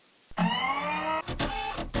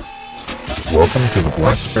Welcome to the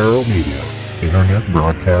Black Sparrow Media Internet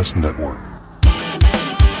Broadcast Network.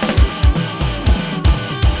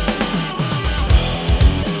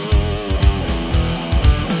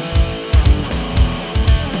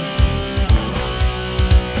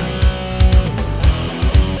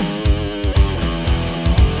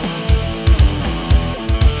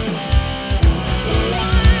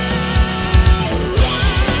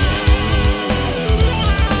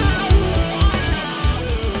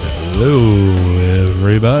 Hello,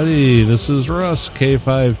 everybody. This is Russ,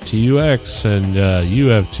 K5TUX, and you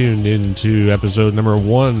have tuned into episode number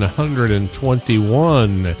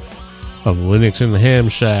 121 of Linux in the Ham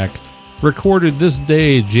Shack, recorded this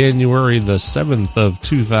day, January the 7th of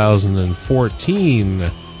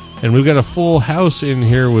 2014. And we've got a full house in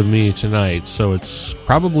here with me tonight, so it's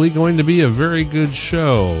probably going to be a very good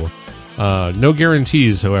show. No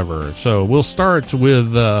guarantees, however. So we'll start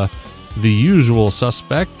with the usual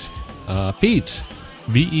suspect, Pete,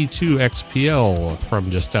 VE2XPL,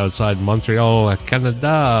 from just outside Montreal,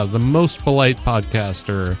 Canada, the most polite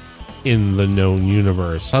podcaster in the known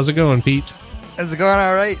universe. How's it going, Pete? It's going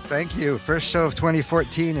all right, thank you. First show of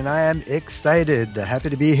 2014, and I am excited. Happy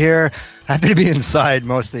to be here. Happy to be inside,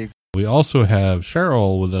 mostly. We also have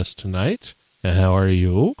Cheryl with us tonight. How are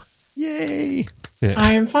you? Yay! Yeah.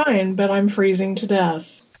 I am fine, but I'm freezing to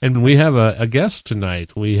death. And we have a guest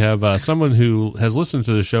tonight. We have someone who has listened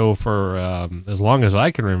to the show for as long as I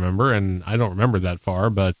can remember, and I don't remember that far,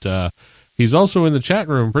 but he's also in the chat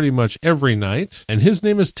room pretty much every night, and his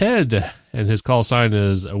name is Ted, and his call sign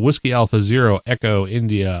is Whiskey Alpha Zero Echo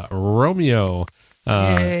India Romeo.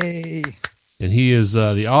 Yay! And he is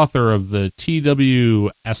the author of the TW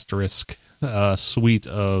Asterisk suite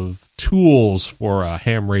of tools for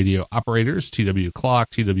ham radio operators, TW Clock,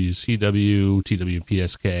 TWCW,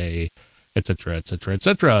 TWPSK, etc., etc.,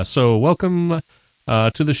 etc. So welcome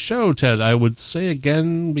to the show, Ted. I would say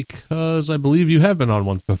again, because I believe you have been on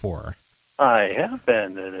once before. I have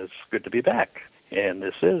been, and it's good to be back. And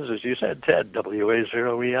this is, as you said, Ted,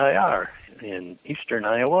 WA0EIR, in eastern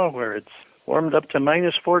Iowa, where it's warmed up to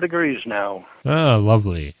minus 4 degrees now. Ah,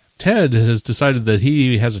 lovely. Ted has decided that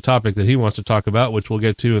he has a topic that he wants to talk about, which we'll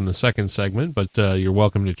get to in the second segment, but you're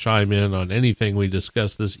welcome to chime in on anything we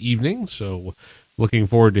discuss this evening, so looking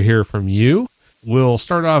forward to hear from you. We'll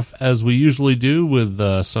start off, as we usually do, with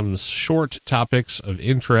some short topics of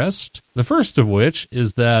interest, the first of which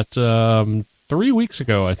is that 3 weeks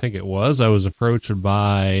ago, I think it was, I was approached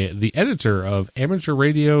by the editor of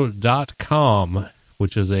AmateurRadio.com,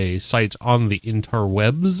 which is a site on the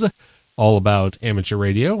interwebs, all about amateur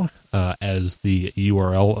radio, as the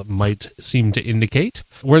URL might seem to indicate,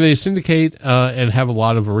 where they syndicate and have a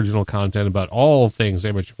lot of original content about all things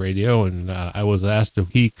amateur radio, and I was asked if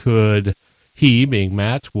he, being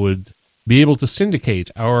Matt, would be able to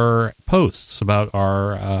syndicate our posts about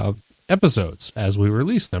our episodes as we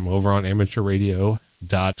release them over on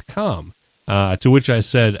AmateurRadio.com, to which I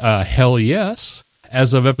said, hell yes.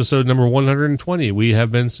 As of episode number 120, we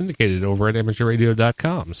have been syndicated over at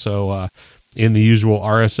AmateurRadio.com. So in the usual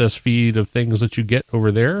RSS feed of things that you get over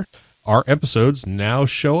there, our episodes now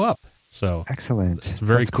show up. So excellent. It's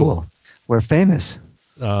very cool. We're famous.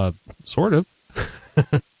 Sort of.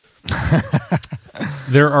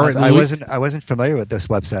 There are. I wasn't familiar with this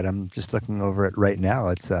website. I'm just looking over it right now.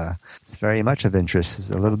 It's very much of interest. It's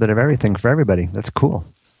a little bit of everything for everybody. That's cool.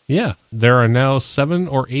 Yeah, there are now 7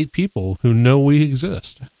 or 8 people who know we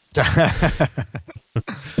exist. A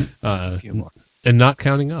few more. And not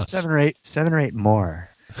counting us. 7 or 8 more.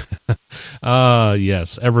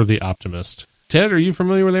 Yes, ever the optimist. Ted, are you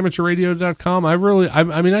familiar with AmateurRadio.com?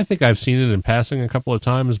 I think I've seen it in passing a couple of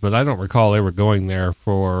times, but I don't recall ever going there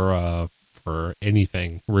for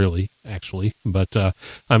anything, really, actually. But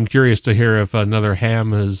I'm curious to hear if another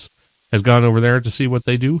ham has gone over there to see what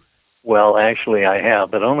they do. Well, actually, I have,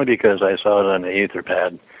 but only because I saw it on the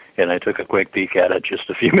Etherpad, and I took a quick peek at it just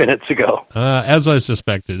a few minutes ago. As I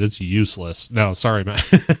suspected, it's useless. No, sorry, Matt.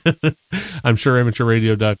 I'm sure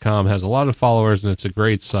AmateurRadio.com has a lot of followers, and it's a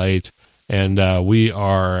great site, and we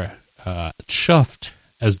are chuffed,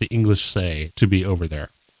 as the English say, to be over there.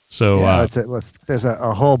 So yeah, there's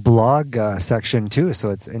a whole blog section too, so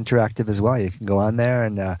it's interactive as well. You can go on there,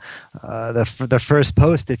 and the first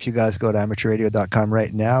post, if you guys go to AmateurRadio.com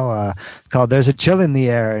right now, called "There's a Chill in the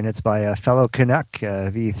Air," and it's by a fellow Canuck,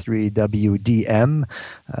 V3WDM,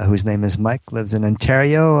 whose name is Mike, lives in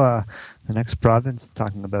Ontario, the next province,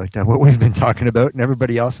 talking about what we've been talking about, and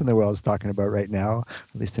everybody else in the world is talking about right now,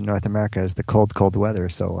 at least in North America, is the cold weather.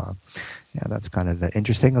 So yeah, that's kind of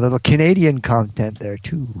interesting. A little Canadian content there,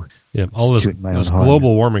 too. Yeah, all this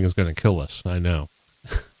global warming is going to kill us, I know.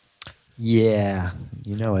 Yeah,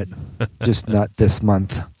 you know it. Just not this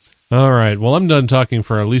month. All right. Well, I'm done talking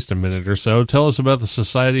for at least a minute or so. Tell us about the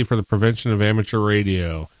Society for the Prevention of Amateur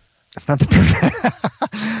Radio. It's not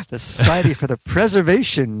the Society for the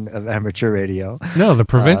Preservation of Amateur Radio. No, the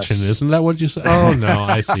prevention. Isn't that what you said? Oh, no,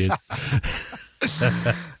 I see it.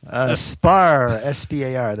 SPAR,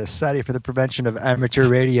 S-P-A-R, the Society for the Prevention of Amateur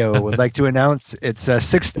Radio, would like to announce its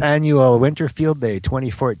 6th annual Winter Field Day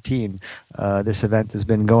 2014. This event has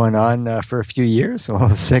been going on for a few years, well,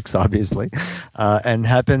 6 obviously, and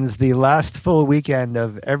happens the last full weekend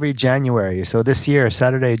of every January. So this year,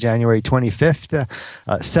 Saturday, January 25th,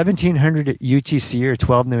 1700 UTC or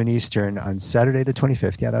 12 noon Eastern on Saturday the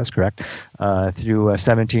 25th, yeah, that's correct, through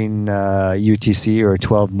 17 UTC or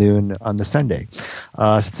 12 noon on the Sunday.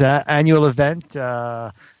 It's an annual event,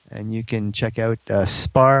 and you can check out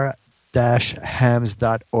spar-hams.org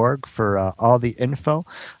for all the info.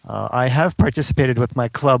 I have participated with my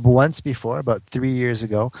club once before, about 3 years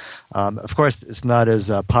ago. Of course, it's not as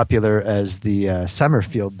popular as the Summer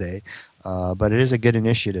Field Day, but it is a good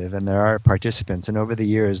initiative, and there are participants. And over the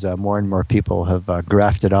years, more and more people have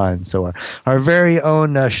grafted on. So our very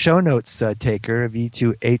own show notes taker,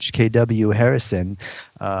 V2HKW Harrison,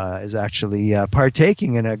 is actually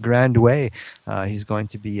partaking in a grand way. He's going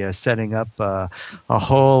to be setting up a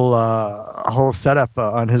whole setup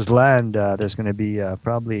on his land. There's going to be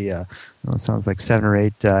probably it sounds like 7 or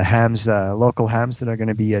 8 hams, local hams that are going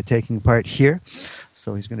to be taking part here.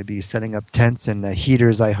 So he's going to be setting up tents and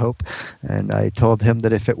heaters, I hope. And I told him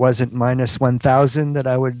that if it wasn't minus 1,000, that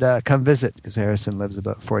I would come visit, because Harrison lives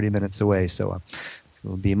about 40 minutes away. So it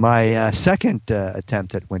will be my second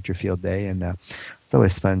attempt at Winter Field Day, and it's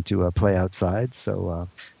always fun to play outside. So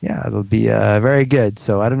yeah, it'll be very good.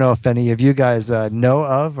 So I don't know if any of you guys know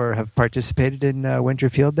of or have participated in Winter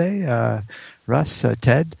Field Day. Russ,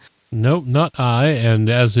 Ted? Nope, not I. And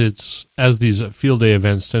as these field day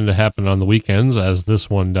events tend to happen on the weekends, as this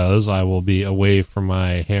one does, I will be away from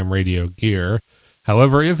my ham radio gear.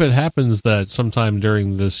 However, if it happens that sometime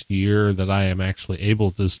during this year that I am actually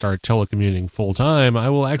able to start telecommuting full time, I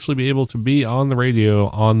will actually be able to be on the radio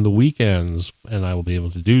on the weekends, and I will be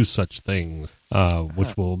able to do such things,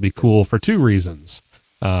 which will be cool for 2 reasons.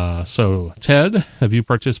 So, Ted, have you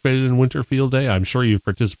participated in Winter Field Day? I'm sure you've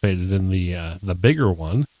participated in the bigger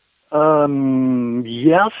one.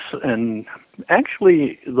 Yes, and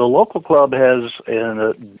actually the local club has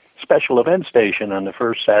a special event station on the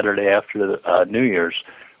first Saturday after New Year's.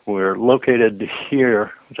 We're located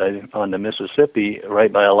here on the Mississippi,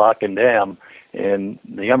 right by a lock and dam, and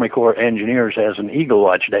the Army Corps of Engineers has an Eagle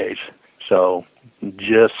Watch Days. So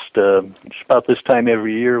just about this time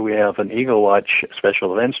every year we have an Eagle Watch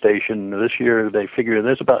special event station. This year they figure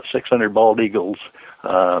there's about 600 bald eagles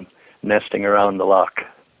nesting around the lock.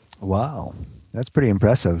 Wow, that's pretty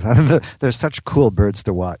impressive. There's such cool birds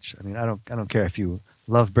to watch. I mean, I don't care if you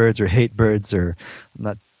love birds or hate birds, or I'm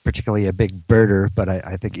not particularly a big birder, but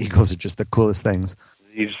I think eagles are just the coolest things.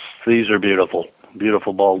 These are beautiful,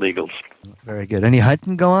 beautiful bald eagles. Very good. Any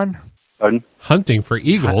hunting go on? Pardon? Hunting for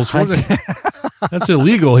eagles? That's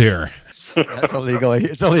illegal here. That's illegal.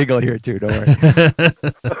 It's illegal here too. Don't worry.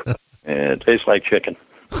 It tastes like chicken.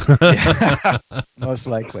 Yeah, most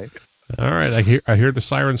likely. All right, I hear the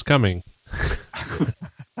sirens coming.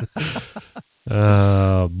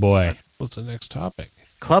 Oh, boy. What's the next topic?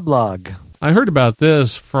 Club log. I heard about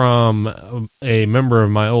this from a member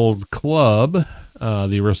of my old club,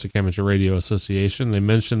 the Aroostook Amateur Radio Association. They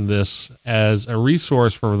mentioned this as a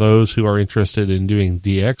resource for those who are interested in doing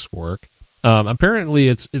DX work. Apparently,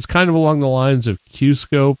 it's kind of along the lines of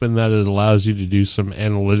QScope in that it allows you to do some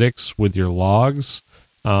analytics with your logs.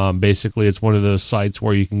 Basically, it's one of those sites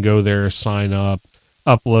where you can go there, sign up,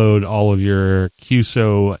 upload all of your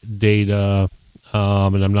QSO data,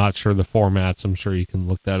 and I'm not sure the formats. I'm sure you can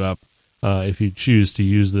look that up if you choose to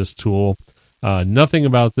use this tool. Nothing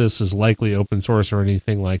about this is likely open source or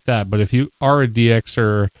anything like that, but if you are a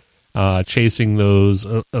DXer chasing those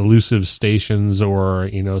elusive stations or,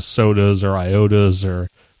 SOTAs or IOTAs or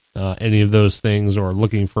any of those things, or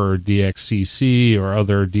looking for DXCC or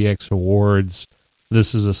other DX awards,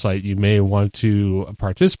 this is a site you may want to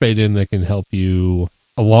participate in that can help you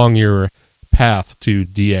along your path to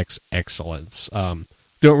DX excellence.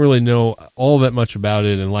 Don't really know all that much about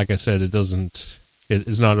it, and like I said, it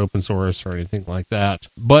is not open source or anything like that.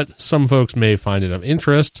 But some folks may find it of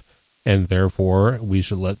interest, and therefore we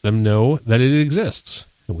should let them know that it exists,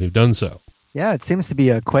 and we've done so. Yeah, it seems to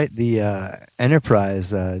be quite the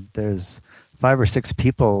enterprise. There's 5 or 6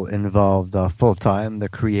 people involved full time. The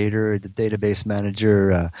creator, the database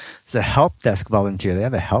manager, it's a help desk volunteer. They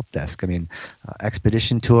have a help desk. I mean,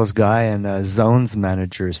 expedition tools guy and a zones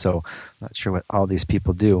manager. So I'm not sure what all these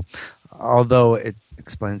people do. Although it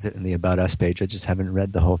explains it in the About Us page. I just haven't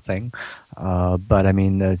read the whole thing. But I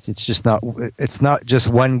mean, it's not just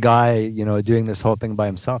one guy, doing this whole thing by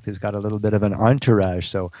himself. He's got a little bit of an entourage.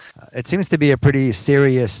 So it seems to be a pretty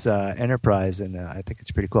serious enterprise, and I think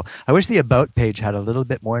it's pretty cool. I wish the About page had a little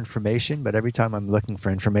bit more information, but every time I'm looking for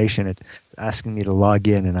information, it's asking me to log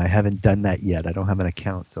in, and I haven't done that yet. I don't have an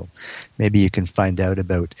account. So maybe you can find out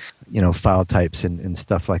about, file types and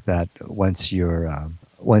stuff like that once you're a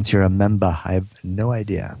member. I have no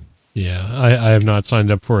idea. Yeah, I have not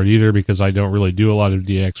signed up for it either because I don't really do a lot of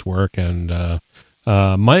DX work. And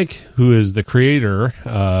Mike, who is the creator,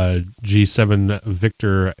 G7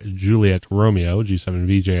 Victor Juliet Romeo, G7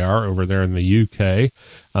 VJR over there in the UK.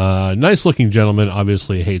 Nice looking gentleman,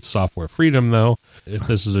 obviously hates software freedom though. If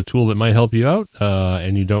this is a tool that might help you out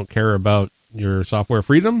and you don't care about your software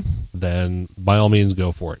freedom, then by all means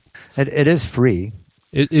go for it. It is free.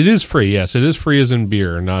 It is free, yes. It is free as in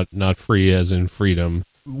beer, not free as in freedom.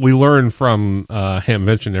 We learn from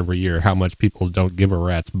Hamvention every year how much people don't give a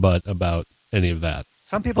rat's butt about any of that.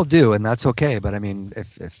 Some people do, and that's okay. But I mean,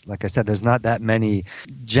 if like I said, there's not that many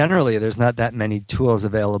tools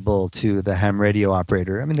available to the ham radio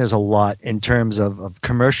operator. I mean, there's a lot in terms of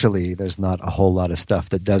commercially, there's not a whole lot of stuff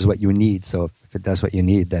that does what you need. So if it does what you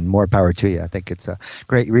need, then more power to you. I think it's a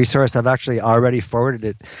great resource. I've actually already forwarded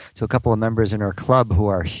it to a couple of members in our club who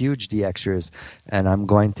are huge DXers, and I'm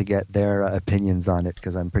going to get their opinions on it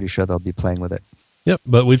because I'm pretty sure they'll be playing with it. Yep,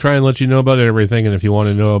 but we try and let you know about everything, and if you want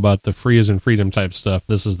to know about the free as in freedom type stuff,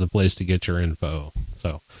 this is the place to get your info.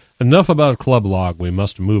 So, enough about Club Log. We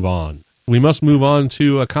must move on. We must move on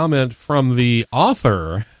to a comment from the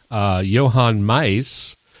author, Johann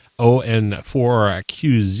Meis,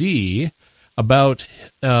 ON4QZ, about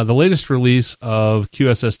the latest release of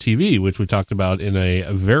QSS-TV, which we talked about in a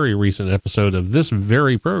very recent episode of this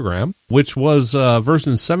very program, which was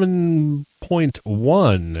version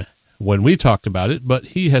 7.1 when we talked about it, but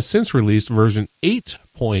he has since released version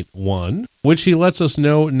 8.1, which he lets us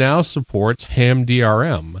know now supports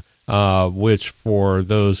HamDRM, which for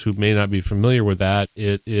those who may not be familiar with that,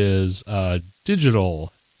 it is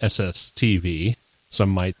digital SSTV. Some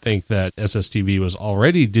might think that SSTV was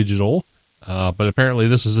already digital, but apparently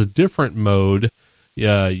this is a different mode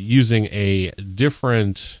using a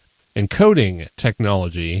different encoding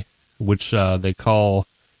technology, which they call,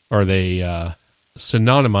 or they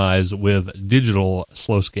synonymize with digital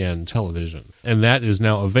slow scan television. And that is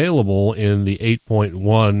now available in the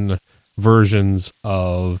 8.1 versions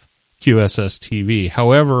of QSS-TV.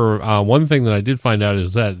 However, one thing that I did find out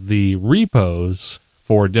is that the repos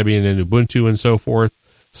for Debian and Ubuntu and so forth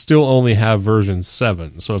still only have version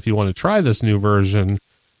 7. So if you want to try this new version,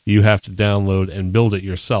 you have to download and build it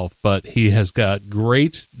yourself. But he has got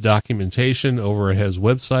great documentation over at his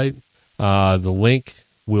website. The link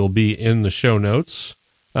will be in the show notes,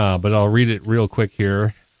 but I'll read it real quick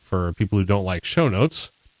here for people who don't like show notes.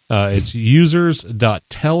 It's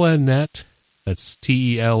users.telenet, that's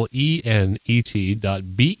TELENET.BE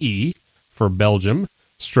for Belgium,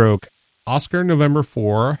 stroke Oscar November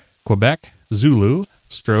 4, Quebec, Zulu,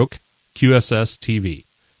 stroke QSS TV.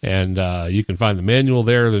 And you can find the manual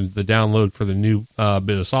there, the download for the new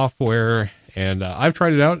bit of software. And I've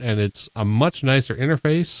tried it out, and it's a much nicer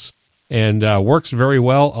interface and works very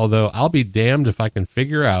well, although I'll be damned if I can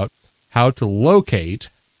figure out how to locate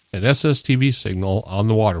an SSTV signal on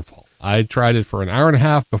the waterfall. I tried it for an hour and a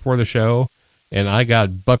half before the show, and I got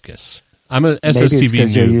bupkis. I'm an SSTV Maybe it's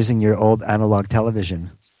because you're noob. using your old analog television.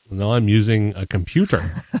 No, I'm using a computer.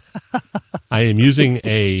 I am using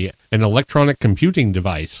an electronic computing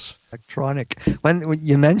device. Electronic. When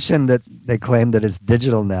you mentioned that they claim that it's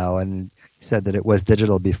digital now, and you said that it was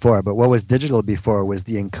digital before, but what was digital before was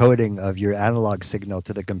the encoding of your analog signal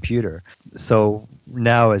to the computer. So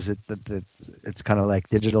now is it that it's kind of like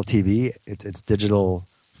digital TV? It's digital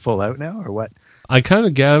full out now, or what? I kind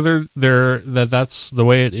of gathered there that's the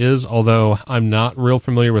way it is, although I'm not real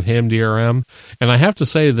familiar with HamDRM. And I have to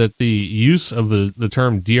say that the use of the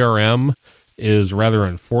term DRM is rather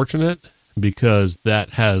unfortunate because that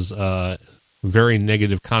has a very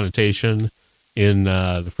negative connotation in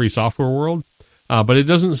the free software world. But it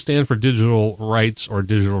doesn't stand for digital rights or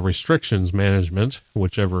digital restrictions management,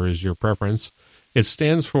 whichever is your preference. It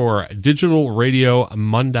stands for Digital Radio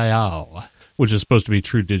Mondiale, which is supposed to be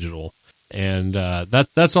true digital. And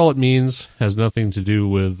that's all it means. Has nothing to do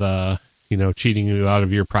with cheating you out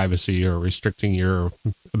of your privacy or restricting your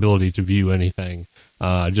ability to view anything.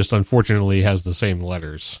 Just unfortunately has the same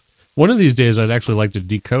letters. One of these days, I'd actually like to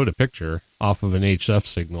decode a picture off of an HF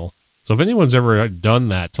signal. So if anyone's ever done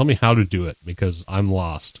that, tell me how to do it, because I'm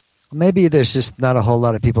lost. Maybe there's just not a whole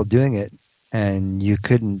lot of people doing it, and you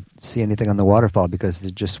couldn't see anything on the waterfall because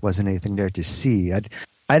there just wasn't anything there to see. I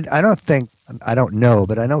don't know,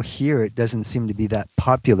 but I know here it doesn't seem to be that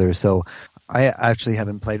popular. So I actually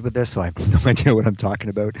haven't played with this, so I have no idea what I'm talking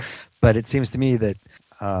about. But it seems to me that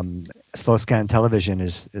slow scan television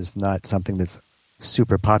is not something that's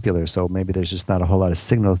super popular. So maybe there's just not a whole lot of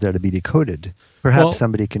signals there to be decoded. Perhaps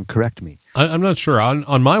somebody can correct me. I'm not sure.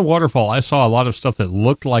 On my waterfall, I saw a lot of stuff that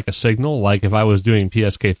looked like a signal. Like if I was doing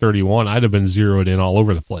PSK 31, I'd have been zeroed in all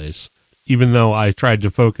over the place. Even though I tried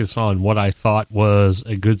to focus on what I thought was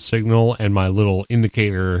a good signal, and my little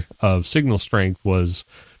indicator of signal strength was,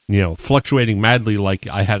 fluctuating madly like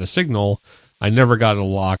I had a signal, I never got a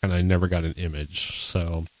lock and I never got an image.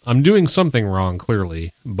 So I'm doing something wrong,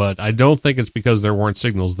 clearly, but I don't think it's because there weren't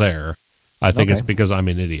signals there. I think it's because I'm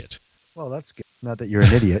an idiot. Well, that's good. Not that you're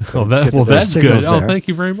an idiot. That's good. Oh, thank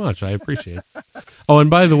you very much. I appreciate it. Oh, and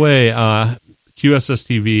by the way, QSS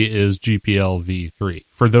TV is GPL v3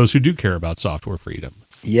 for those who do care about software freedom.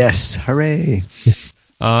 Yes, hooray!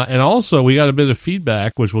 And also, we got a bit of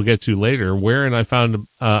feedback, which we'll get to later, wherein I found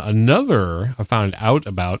out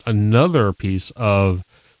about another piece of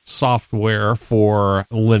software for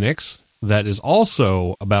Linux that is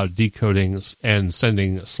also about decoding and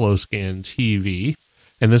sending slow scan TV.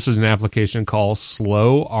 And this is an application called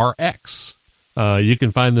SlowRx. You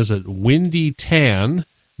can find this at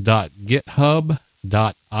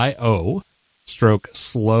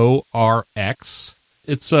windytan.github.io/SlowRx.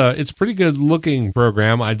 It's a pretty good looking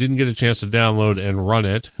program. I didn't get a chance to download and run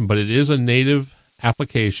it, but it is a native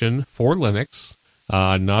application for Linux,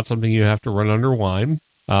 not something you have to run under Wine.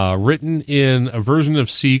 Written in a version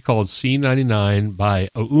of C called C99 by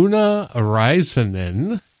Oona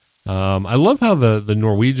Räisänen. I love how the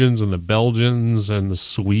Norwegians and the Belgians and the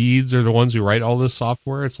Swedes are the ones who write all this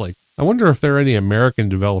software. It's like, I wonder if there are any American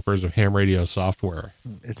developers of ham radio software.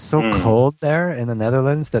 It's so cold there in the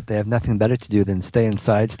Netherlands that they have nothing better to do than stay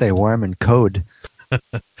inside, stay warm, and code.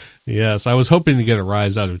 Yes, I was hoping to get a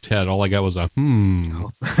rise out of Ted. All I got was a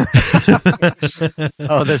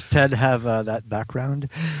Oh, does Ted have that background?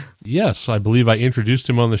 Yes, I believe I introduced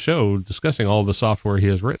him on the show discussing all the software he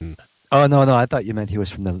has written. Oh, no, I thought you meant he was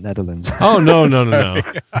from the Netherlands. Oh, no.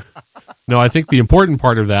 No, I think the important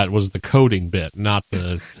part of that was the coding bit, not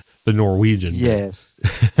the Norwegian bit. Yes,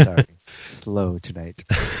 sorry. Slow tonight.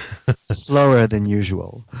 Slower than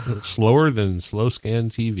usual. Slower than slow scan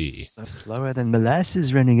TV. Slower than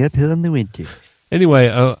molasses running uphill in the winter. Anyway,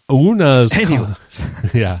 Oona's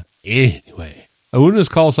Oona's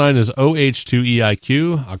call sign is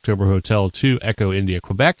OH2EIQ, October Hotel 2, Echo India,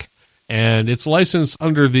 Quebec. And it's licensed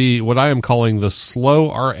under what I am calling the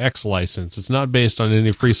SlowRx license. It's not based on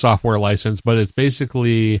any free software license, but it's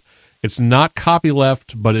basically, it's not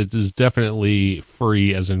copyleft, but it is definitely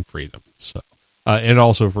free as in freedom. So, and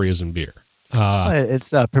also free as in beer.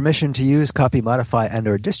 It's permission to use, copy, modify, and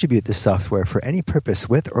or distribute the software for any purpose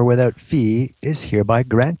with or without fee is hereby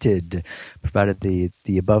granted, provided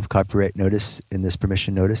the above copyright notice in this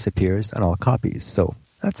permission notice appears on all copies. So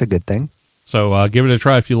that's a good thing. So give it a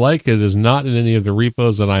try if you like. It is not in any of the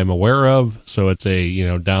repos that I'm aware of, so it's a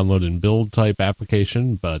download and build type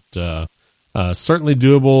application, but certainly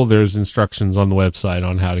doable. There's instructions on the website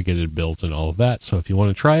on how to get it built and all of that. So if you want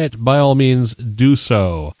to try it, by all means, do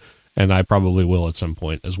so. And I probably will at some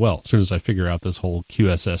point as well, as soon as I figure out this whole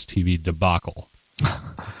QSS TV debacle.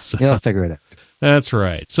 So, you'll figure it out. That's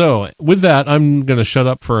right. So with that, I'm going to shut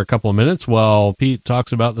up for a couple of minutes while Pete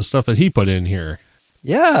talks about the stuff that he put in here.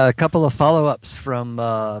 Yeah, a couple of follow-ups from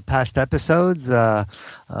past episodes. The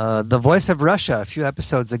Voice of Russia, a few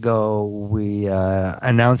episodes ago, we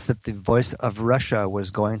announced that the Voice of Russia was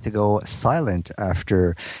going to go silent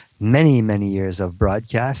after many, many years of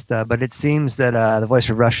broadcast. But it seems that the Voice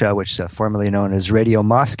of Russia, which formerly known as Radio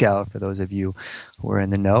Moscow, for those of you who are in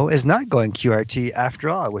the know, is not going QRT after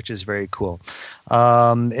all, which is very cool.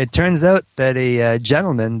 It turns out that a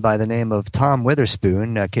gentleman by the name of Tom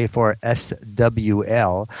Witherspoon,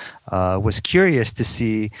 K4SWL, was curious to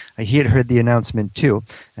see, he had heard the announcement too,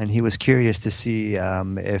 and he was curious to see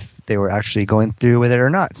if they were actually going through with it or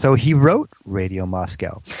not. So he wrote Radio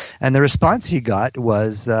Moscow. And the response he got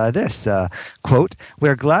was this, quote,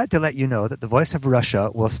 "We're glad to let you know that the Voice of Russia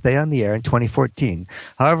will stay on the air in 2014.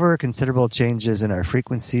 However, considerable changes in our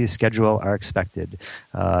frequency schedule are expected.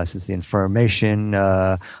 This is the information.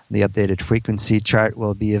 The updated frequency chart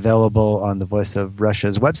will be available on the Voice of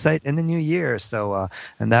Russia's website in the new year." So,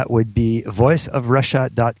 and that would be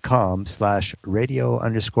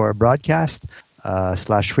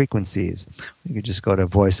voiceofrussia.com/radio_broadcast/frequencies. You could just go to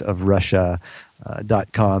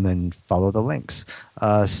voiceofrussia.com and follow the links.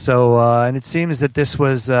 And it seems that this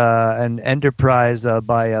was an enterprise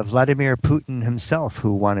by Vladimir Putin himself,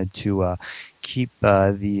 who wanted to keep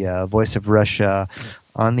the Voice of Russia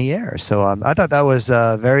on the air. So I thought that was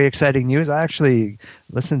very exciting news. I actually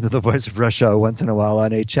listen to the Voice of Russia once in a while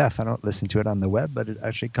on HF. I don't listen to it on the web, but it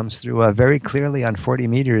actually comes through very clearly on 40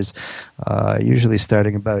 meters, usually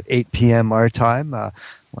starting about 8 p.m. our time,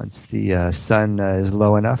 once the sun is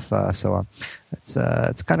low enough. So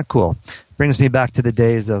it's kind of cool. Brings me back to the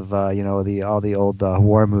days of all the old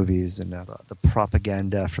war movies and the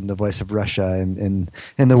propaganda from the Voice of Russia in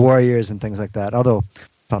the war years and things like that. Although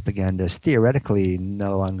propaganda is theoretically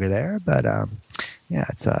no longer there, but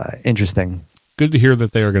it's interesting. Good to hear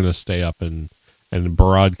that they are going to stay up and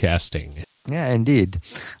broadcasting. Yeah, indeed.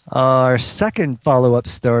 Our second follow-up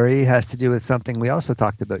story has to do with something we also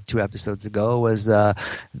talked about 2 episodes ago, was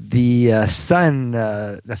the sun,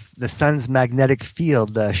 the sun's magnetic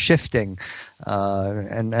field shifting.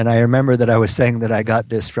 And I remember that I was saying that I got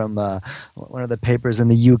this from one of the papers in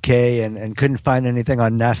the UK and couldn't find anything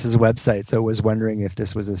on NASA's website, so was wondering if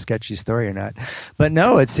this was a sketchy story or not. But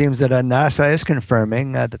no, it seems that NASA is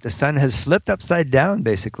confirming that the sun has flipped upside down,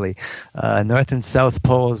 basically. North and south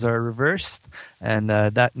poles are reversed, and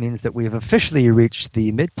that means that we've officially reached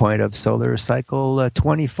the midpoint of solar cycle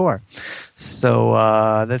 24.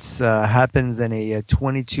 So this happens in a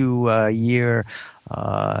 22-year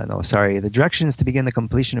the directions to begin the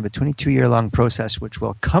completion of a 22-year-long process, which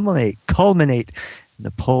will culminate in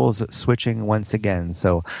the poles switching once again.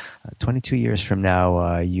 So 22 years from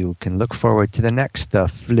now, you can look forward to the next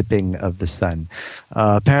flipping of the sun.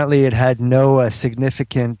 Apparently, it had no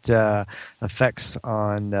significant effects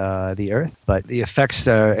on the Earth, but the effects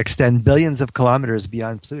extend billions of kilometers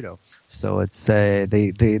beyond Pluto. So it's the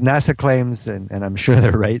NASA claims, and I'm sure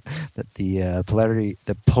they're right, that the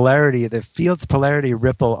field's polarity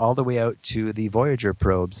ripple all the way out to the Voyager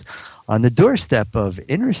probes on the doorstep of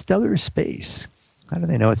interstellar space. How do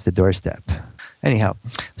they know it's the doorstep? Anyhow,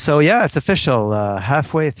 so yeah, it's official.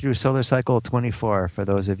 Halfway through solar cycle 24 for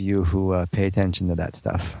those of you who pay attention to that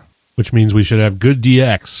stuff. Which means we should have good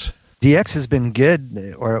DX. DX has been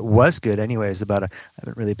good, or it was good anyways. I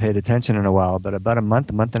haven't really paid attention in a while, but about a month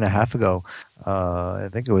and a half ago, I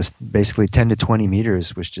think it was basically 10 to 20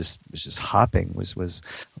 meters, was just hopping, was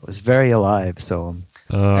very alive. So,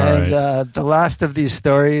 the last of these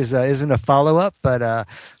stories isn't a follow-up, but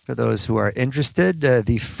for those who are interested,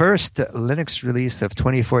 the first Linux release of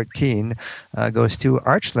 2014 goes to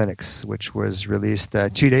Arch Linux, which was released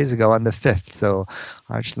 2 days ago on the 5th. So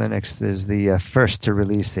Arch Linux is the first to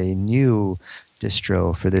release a new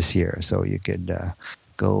distro for this year. So you could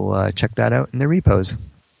go check that out in the repos.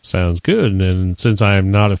 Sounds good. And since I am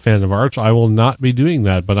not a fan of Arch, I will not be doing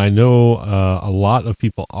that. But I know a lot of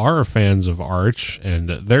people are fans of Arch. And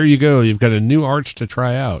there you go. You've got a new Arch to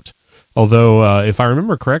try out. Although, if I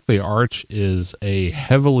remember correctly, Arch is a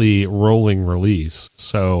heavily rolling release.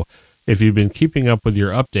 So if you've been keeping up with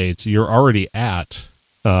your updates, you're already at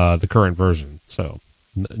the current version. So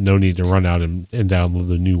no need to run out and download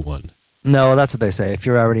the new one. No, that's what they say. If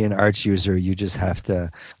you're already an Arch user, you just have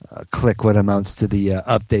to click what amounts to the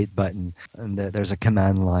update button. And there's a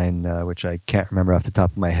command line, which I can't remember off the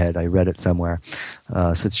top of my head. I read it somewhere.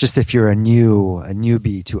 So it's just if you're a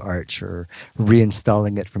newbie to Arch or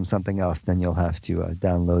reinstalling it from something else, then you'll have to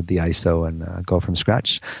download the ISO and go from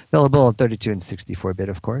scratch. Available in 32 and 64-bit,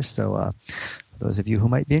 of course. So for those of you who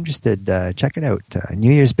might be interested, check it out.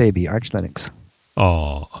 New Year's Baby, Arch Linux.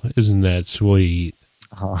 Oh, isn't that sweet?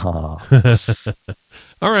 All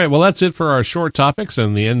right, well, that's it for our short topics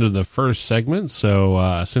and the end of the first segment.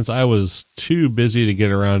 So since I was too busy to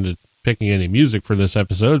get around to picking any music for this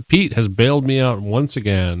episode, Pete has bailed me out once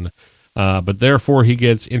again, but therefore he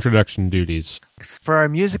gets introduction duties. For our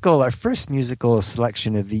first musical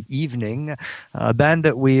selection of the evening, a band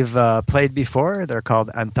that we've played before, they're called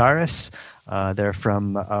Antares. They're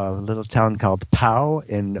from a little town called Pau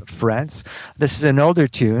in France. This is an older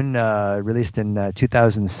tune released in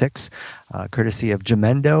 2006, courtesy of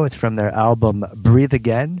Jamendo. It's from their album Breathe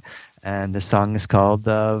Again, and the song is called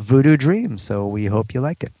Voodoo Dream, so we hope you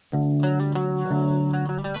like it.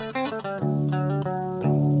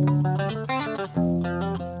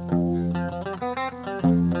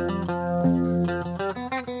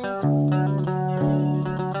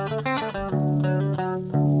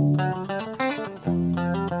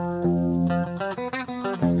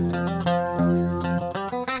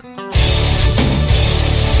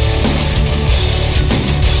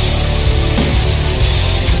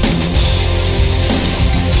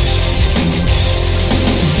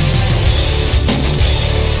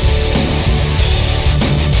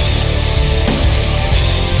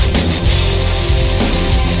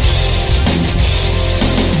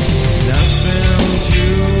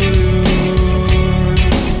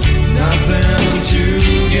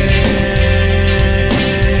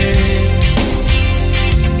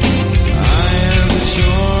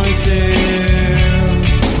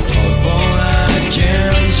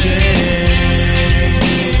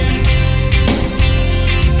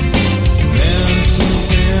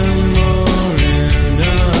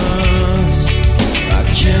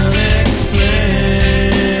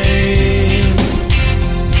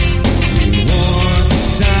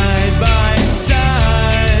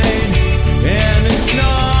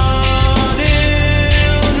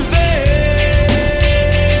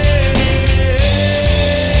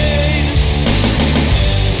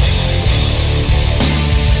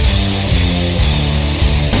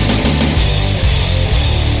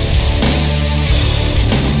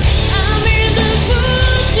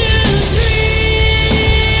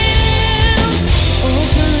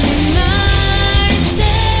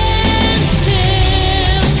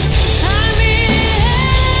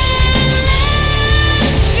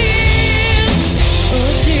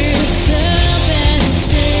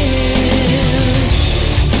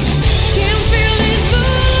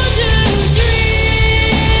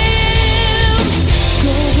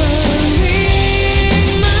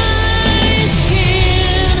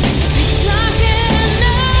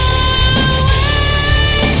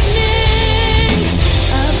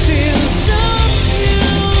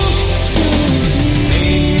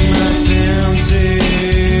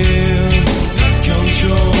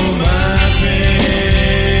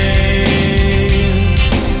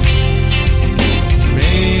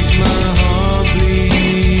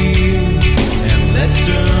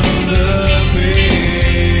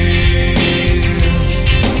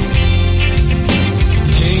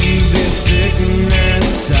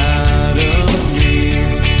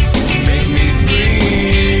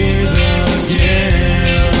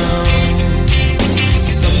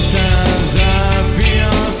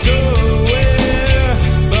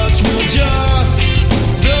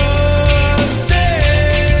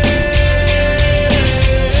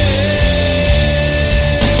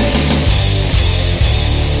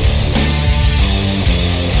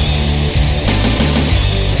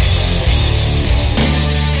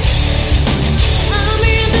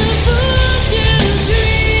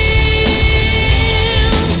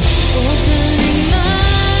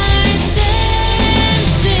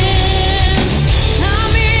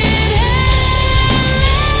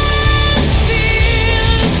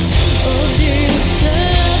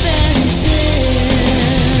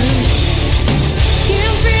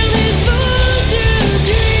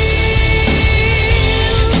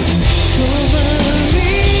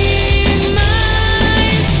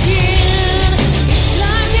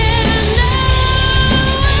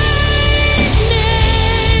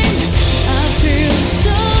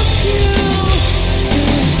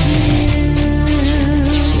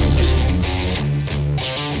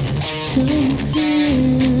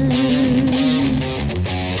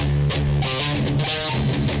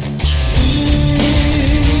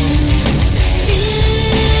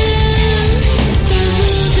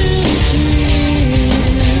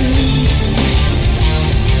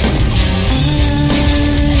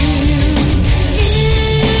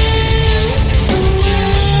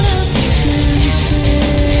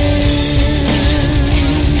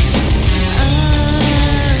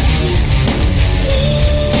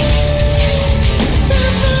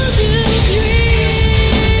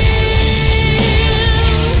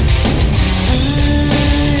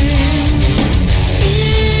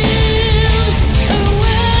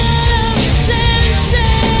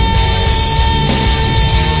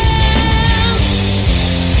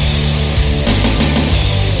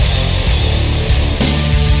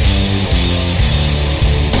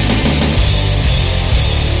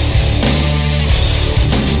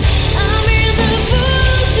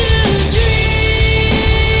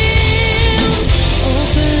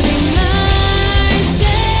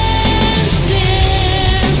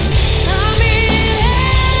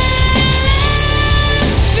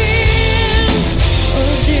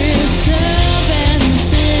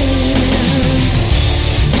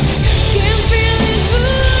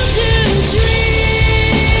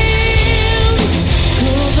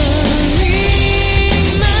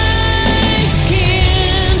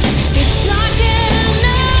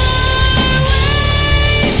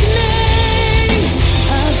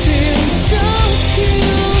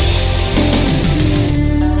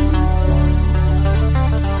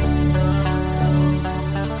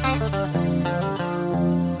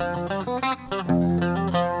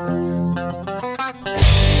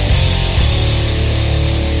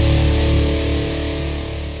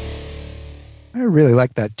 really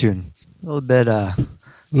like that tune. A little bit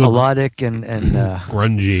melodic and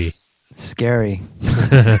grungy. Scary.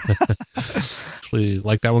 Actually,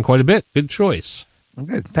 like that one quite a bit. Good choice.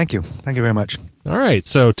 Okay, thank you. Thank you very much. All right.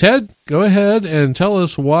 So, Ted, go ahead and tell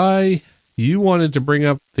us why you wanted to bring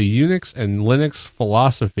up the Unix and Linux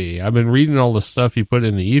philosophy. I've been reading all the stuff you put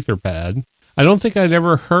in the Etherpad. I don't think I'd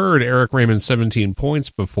ever heard Eric Raymond's 17 points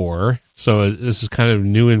before, so this is kind of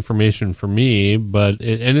new information for me, but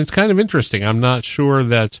it's kind of interesting. I'm not sure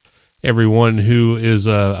that everyone who is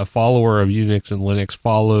a follower of Unix and Linux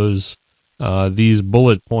follows these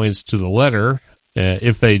bullet points to the letter.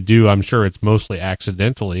 If they do, I'm sure it's mostly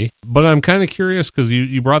accidentally. But I'm kind of curious because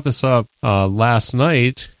you brought this up last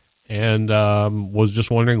night and was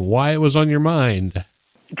just wondering why it was on your mind.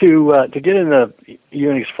 To get into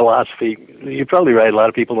Unix philosophy, you're probably right. A lot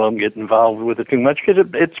of people don't get involved with it too much because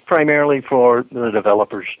it's primarily for the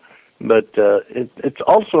developers. But it's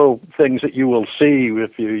also things that you will see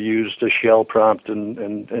if you use the shell prompt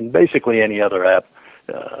and basically any other app.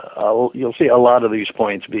 You'll see a lot of these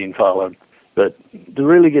points being followed. But to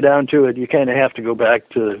really get down to it, you kind of have to go back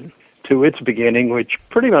to its beginning, which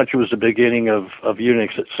pretty much was the beginning of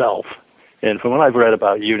Unix itself. And from what I've read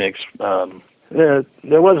about Unix,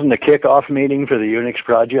 there wasn't a kickoff meeting for the Unix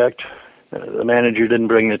project. The manager didn't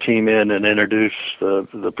bring the team in and introduce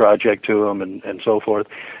the project to them and so forth.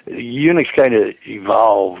 Unix kind of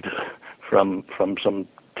evolved from some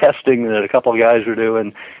testing that a couple of guys were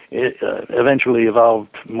doing. It eventually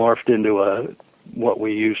morphed into what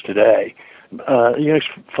we use today. Unix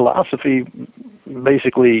philosophy,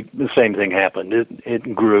 basically the same thing happened.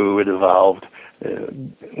 It grew, it evolved.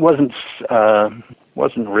 It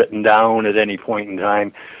wasn't written down at any point in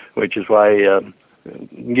time, which is why,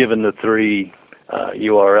 given the three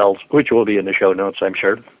URLs, which will be in the show notes, I'm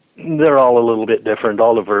sure, they're all a little bit different.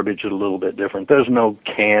 All the verbiage is a little bit different. There's no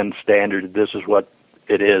canned standard. This is what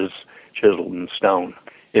it is, chiseled in stone.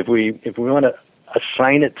 If we want to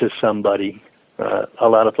assign it to somebody, a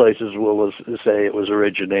lot of places will say it was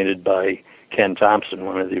originated by Ken Thompson,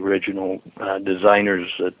 one of the original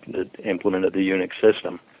designers that implemented the Unix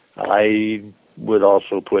system. I would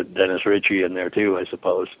also put Dennis Ritchie in there too, I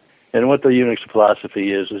suppose. And what the Unix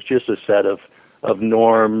philosophy is just a set of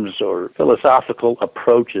norms or philosophical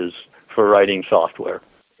approaches for writing software.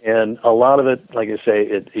 And a lot of it, like I say,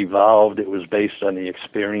 it evolved. It was based on the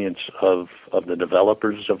experience of the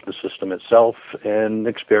developers of the system itself and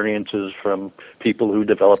experiences from people who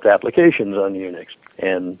developed applications on Unix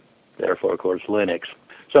and therefore, of course, Linux.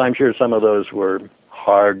 So I'm sure some of those were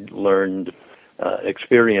hard-learned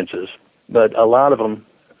experiences, but a lot of them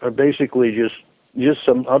are basically just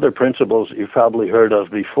some other principles that you've probably heard of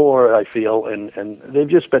before, I feel, and they've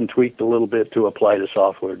just been tweaked a little bit to apply to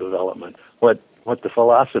software development. What the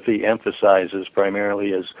philosophy emphasizes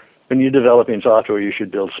primarily is when you're developing software, you should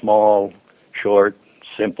build small, short,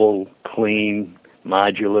 simple, clean,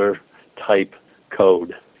 modular type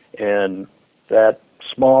code. And that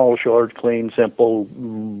small, short, clean, simple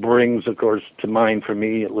brings, of course, to mind for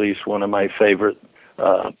me at least one of my favorite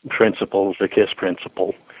principles, the KISS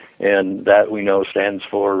principle. And that we know stands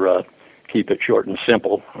for keep it short and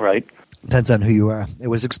simple, right? Depends on who you are. It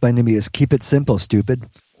was explained to me as keep it simple, stupid.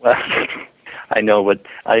 Well, I know, but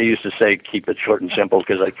I used to say keep it short and simple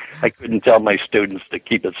because I couldn't tell my students to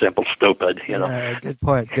keep it simple, stupid, you know. Good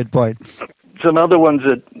point. Some other ones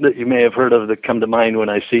that you may have heard of that come to mind when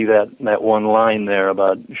I see that one line there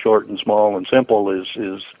about short and small and simple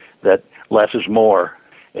is that less is more.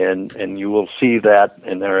 And you will see that,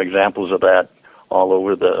 and there are examples of that all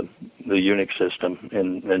over the Unix system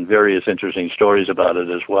and various interesting stories about it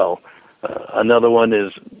as well. Another one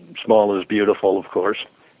is small is beautiful, of course.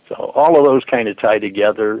 So all of those kind of tie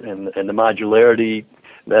together, and the modularity,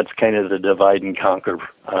 that's kind of the divide and conquer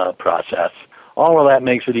process. All of that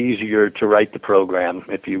makes it easier to write the program.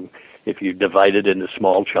 If you divide it into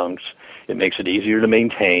small chunks, it makes it easier to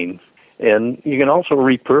maintain, and you can also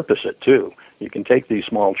repurpose it too. You can take these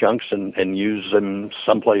small chunks and use them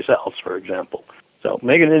someplace else, for example. So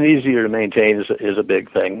making it easier to maintain is a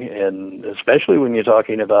big thing, and especially when you're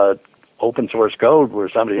talking about open source code where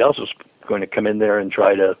somebody else is going to come in there and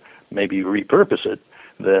try to maybe repurpose it,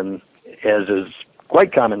 then, as is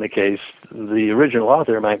quite common the case, the original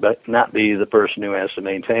author might not be the person who has to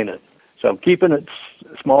maintain it. So keeping it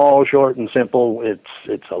small, short, and simple,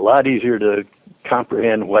 it's a lot easier to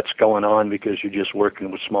comprehend what's going on because you're just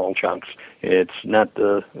working with small chunks. It's not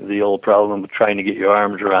the old problem of trying to get your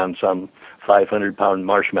arms around some 500-pound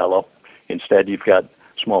marshmallow. Instead, you've got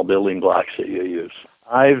small building blocks that you use.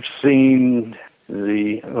 I've seen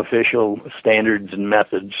the official standards and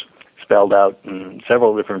methods spelled out in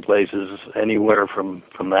several different places, anywhere from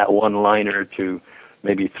that one-liner to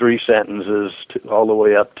maybe 3 sentences all the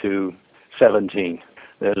way up to 17.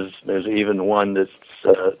 There's even one that's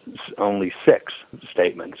only 6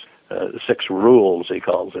 statements, 6 rules, he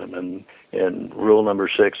calls them, and rule number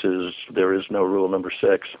 6 is there is no rule number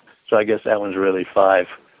 6. So I guess that one's really 5.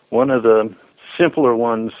 One of the simpler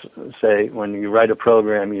ones say when you write a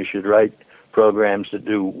program, you should write programs that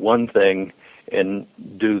do one thing and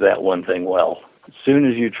do that one thing well. As soon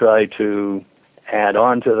as you try to add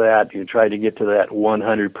on to that, you try to get to that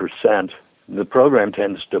 100%, the program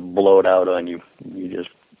tends to blow it out on you. You just,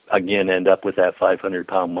 again, end up with that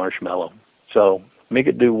 500-pound marshmallow. So make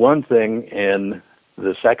it do one thing, and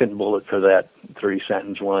the second bullet for that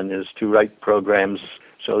 3-sentence one is to write programs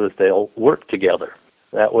so that they'll work together.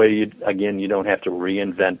 That way, you don't have to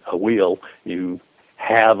reinvent a wheel. You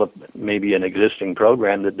have maybe an existing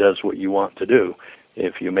program that does what you want to do.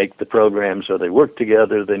 If you make the program so they work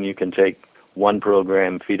together, then you can take one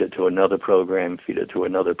program, feed it to another program, feed it to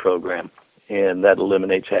another program, and that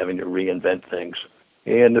eliminates having to reinvent things.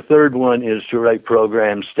 And the third one is to write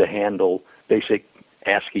programs to handle basic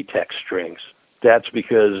ASCII text strings. That's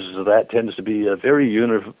because that tends to be a very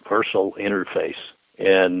universal interface.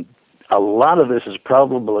 And a lot of this is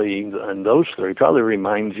probably, and those three probably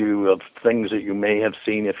reminds you of things that you may have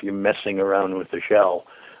seen if you're messing around with the shell.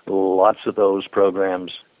 Lots of those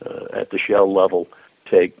programs at the shell level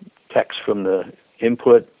take text from the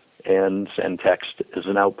input and send text as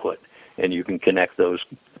an output, and you can connect those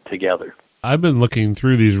together. I've been looking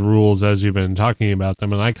through these rules as you've been talking about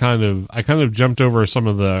them, and I kind of jumped over some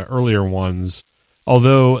of the earlier ones.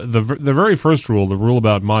 Although the very first rule, the rule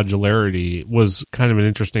about modularity, was kind of an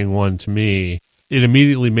interesting one to me. It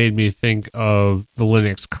immediately made me think of the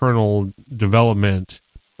Linux kernel development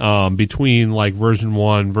between like version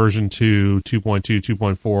 1, version 2, 2.2,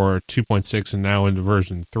 2.4, 2.6, and now into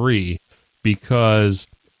version 3. Because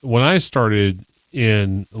when I started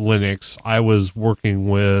in Linux, I was working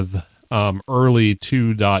with early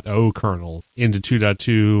 2.0 kernel into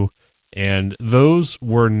 2.2, and those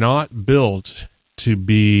were not built to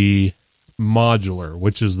be modular,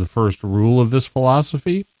 which is the first rule of this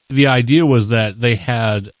philosophy. The idea was that they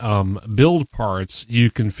had build parts.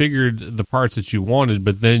 You configured the parts that you wanted,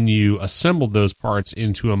 but then you assembled those parts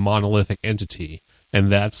into a monolithic entity.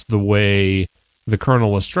 And that's the way the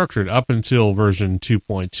kernel was structured up until version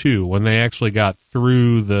 2.2. When they actually got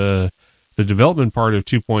through the development part of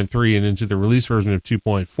 2.3 and into the release version of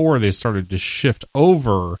 2.4, they started to shift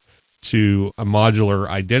over to a modular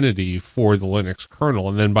identity for the Linux kernel.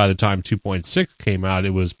 And then by the time 2.6 came out, it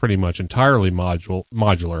was pretty much entirely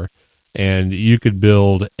modular. And you could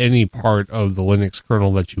build any part of the Linux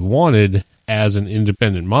kernel that you wanted as an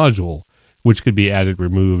independent module, which could be added,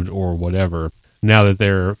 removed, or whatever. Now that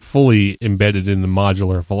they're fully embedded in the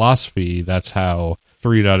modular philosophy, that's how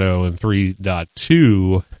 3.0 and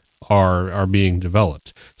 3.2 are being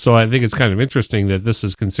developed. So I think it's kind of interesting that this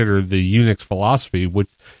is considered the Unix philosophy,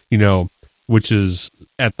 which is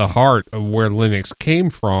at the heart of where Linux came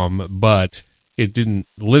from, but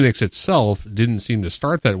Linux itself didn't seem to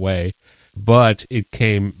start that way, but it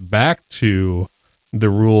came back to the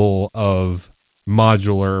rule of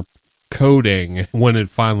modular coding when it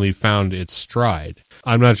finally found its stride.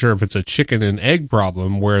 I'm not sure if it's a chicken and egg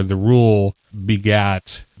problem where the rule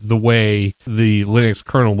begat the way the Linux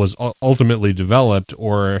kernel was ultimately developed,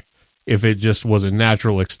 or if it just was a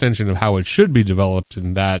natural extension of how it should be developed,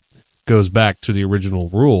 and that goes back to the original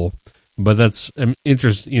rule. But that's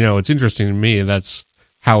it's interesting to me. That's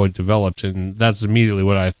how it developed, and that's immediately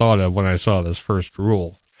what I thought of when I saw this first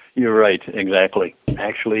rule. You're right, exactly.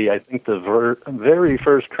 Actually, I think the very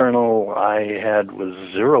first kernel I had was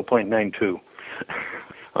 0.92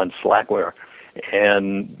 on Slackware,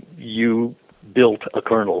 and you built a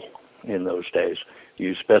kernel in those days.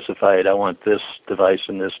 You specified, I want this device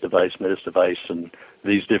and this device and this device and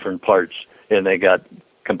these different parts, and they got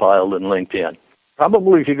compiled and linked in.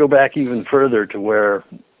 Probably if you go back even further to where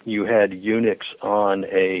you had Unix on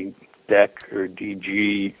a DEC or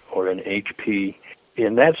DG or an HP,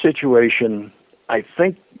 in that situation, I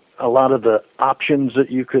think a lot of the options that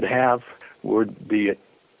you could have would be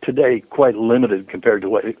today quite limited compared to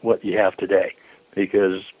what you have today.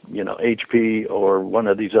 Because, HP or one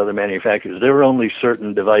of these other manufacturers, there were only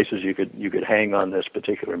certain devices you could hang on this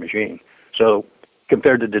particular machine. So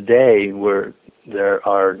compared to today, where there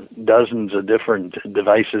are dozens of different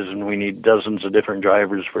devices and we need dozens of different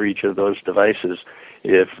drivers for each of those devices,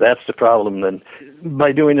 if that's the problem, then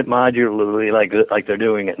by doing it modularly like they're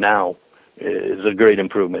doing it now is a great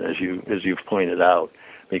improvement, as you've pointed out,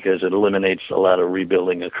 because it eliminates a lot of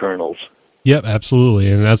rebuilding of kernels. Yep,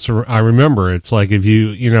 absolutely. And I remember it's like if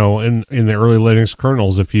you know, in the early Linux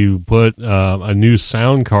kernels, if you put a new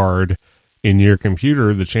sound card in your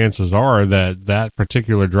computer, the chances are that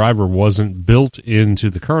particular driver wasn't built into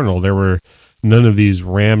the kernel. There were none of these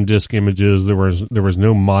RAM disk images. There was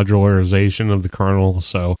no modularization of the kernel.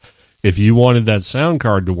 So if you wanted that sound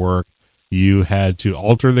card to work, you had to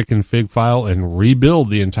alter the config file and rebuild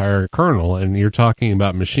the entire kernel. And you're talking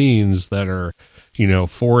about machines that are,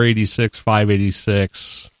 486,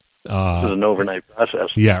 586. This is an overnight process.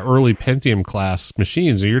 Yeah, early Pentium class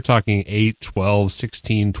machines. You're talking 8, 12,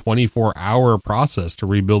 16, 24-hour process to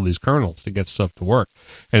rebuild these kernels to get stuff to work.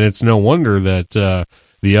 And it's no wonder that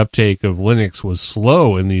the uptake of Linux was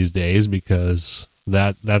slow in these days, because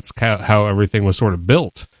that's how everything was sort of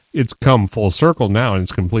built. It's come full circle now, and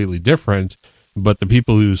it's completely different. But the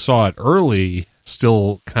people who saw it early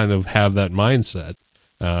still kind of have that mindset.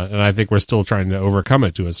 And I think we're still trying to overcome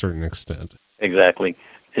it to a certain extent. Exactly.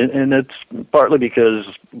 And it's partly because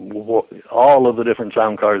all of the different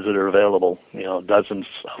sound cards that are available, dozens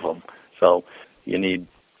of them. So you need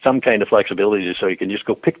some kind of flexibility so you can just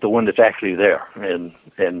go pick the one that's actually there and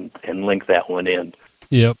link that one in.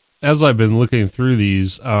 Yep. As I've been looking through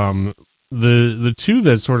these, the two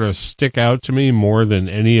that sort of stick out to me more than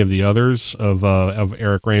any of the others of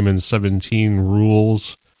Eric Raymond's 17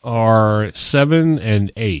 rules are 7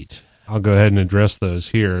 and 8. I'll go ahead and address those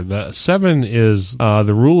here. The 7 is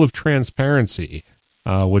the rule of transparency,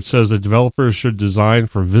 which says that developers should design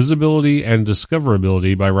for visibility and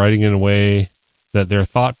discoverability by writing in a way that their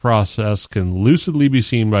thought process can lucidly be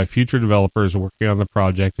seen by future developers working on the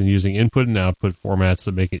project, and using input and output formats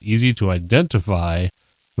that make it easy to identify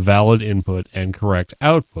valid input and correct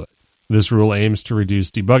output. This rule aims to reduce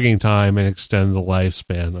debugging time and extend the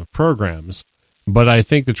lifespan of programs. But I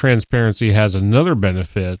think the transparency has another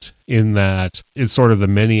benefit in that it's sort of the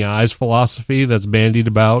many eyes philosophy that's bandied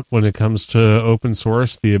about when it comes to open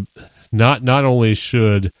source. Not only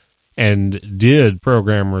should and did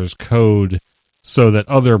programmers code so that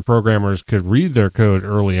other programmers could read their code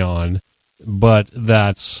early on, but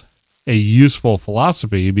that's a useful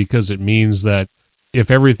philosophy because it means that if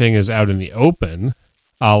everything is out in the open,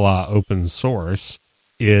 a la open source,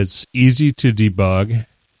 it's easy to debug.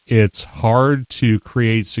 It's hard to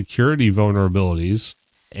create security vulnerabilities,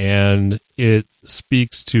 and it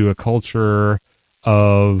speaks to a culture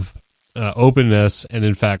of openness and,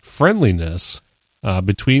 in fact, friendliness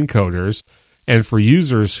between coders, and for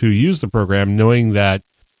users who use the program, knowing that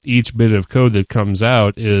each bit of code that comes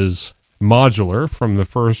out is modular from the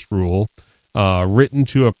first rule, written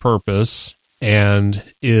to a purpose, and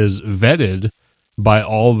is vetted by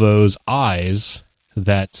all those eyes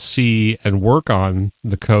that see and work on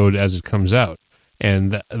the code as it comes out.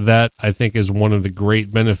 And that, I think, is one of the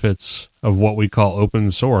great benefits of what we call open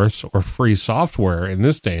source or free software in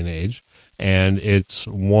this day and age. And it's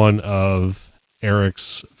one of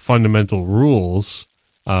Eric's fundamental rules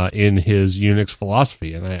in his Unix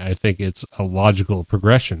philosophy. And I think it's a logical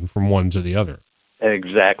progression from one to the other.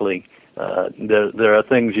 Exactly. There are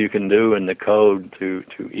things you can do in the code to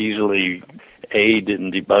easily aid in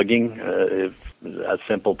debugging. If a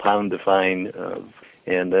simple pound define,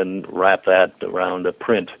 and then wrap that around a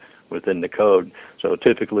print within the code. So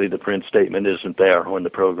typically the print statement isn't there when the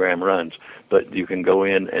program runs, but you can go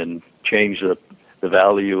in and change the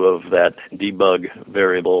value of that debug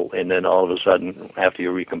variable, and then all of a sudden, after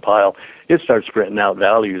you recompile, it starts printing out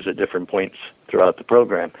values at different points throughout the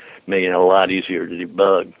program, making it a lot easier to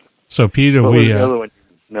debug. So, Peter, what was the other one?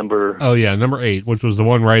 Number 8, which was the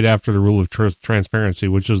one right after the rule of transparency,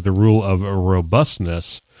 which is the rule of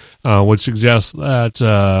robustness, which suggests that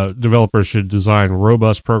developers should design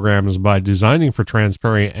robust programs by designing for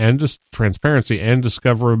transparency and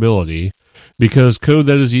discoverability, because code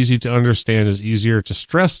that is easy to understand is easier to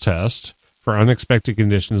stress test for unexpected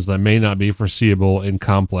conditions that may not be foreseeable in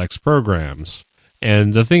complex programs.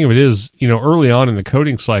 And the thing of it is, early on in the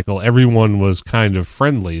coding cycle, everyone was kind of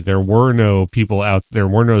friendly. There were no people there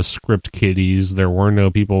were no script kiddies. There were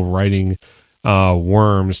no people writing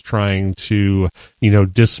worms trying to,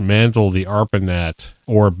 dismantle the ARPANET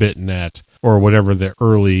or BitNet or whatever the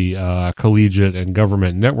early collegiate and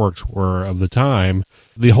government networks were of the time.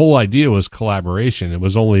 The whole idea was collaboration. It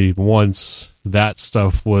was only once that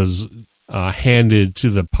stuff was handed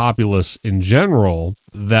to the populace in general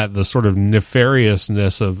that the sort of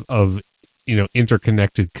nefariousness of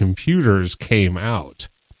interconnected computers came out.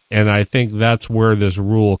 And I think that's where this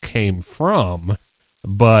rule came from,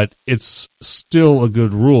 but it's still a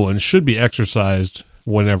good rule and should be exercised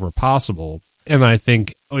whenever possible. And I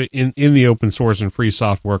think in the open source and free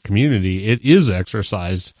software community, it is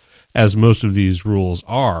exercised, as most of these rules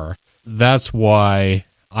are. that's why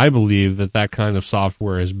I believe that kind of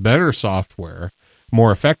software is better software,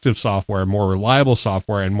 more effective software, more reliable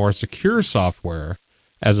software, and more secure software,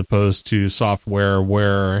 as opposed to software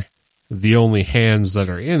where the only hands that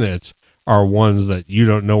are in it are ones that you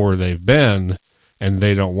don't know where they've been, and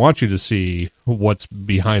they don't want you to see what's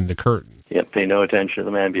behind the curtain. Yep, pay no attention to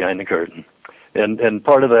the man behind the curtain. And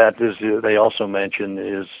part of that is, they also mention,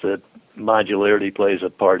 is that modularity plays a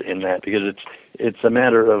part in that, because it's a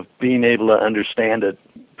matter of being able to understand it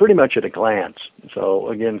pretty much at a glance. So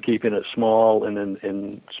again, keeping it small and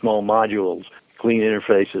in small modules, clean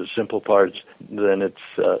interfaces, simple parts, then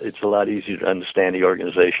it's a lot easier to understand the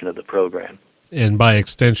organization of the program. And by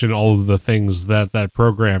extension, all of the things that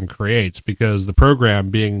program creates, because the program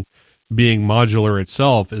being modular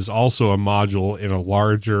itself is also a module in a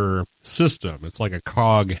larger system. It's like a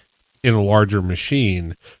cog in a larger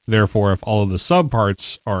machine. Therefore, if all of the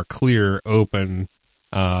subparts are clear, open,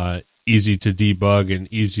 easy to debug,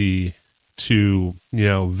 and easy to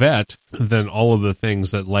vet, then all of the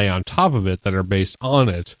things that lay on top of it that are based on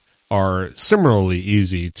it are similarly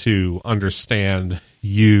easy to understand,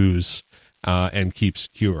 use, and keep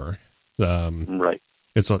secure. Right.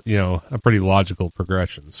 It's a pretty logical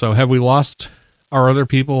progression. So have we lost our other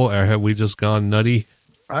people, or have we just gone nutty?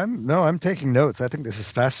 I'm taking notes. I think this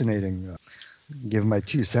is fascinating. Give my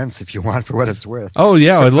 2 cents if you want, for what it's worth. Oh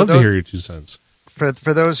yeah, I'd love to hear your 2 cents.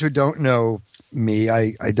 For those who don't know me,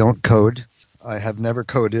 I don't code. I have never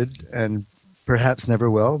coded, and perhaps never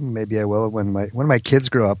will. Maybe I will when my kids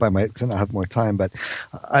grow up. I might, because then I'll have more time. But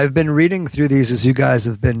I've been reading through these as you guys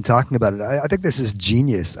have been talking about it. I think this is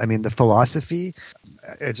genius. I mean, the philosophy,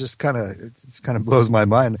 it just kind of blows my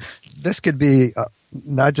mind. This could be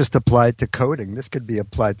not just applied to coding. This could be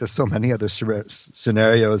applied to so many other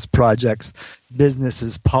scenarios, projects,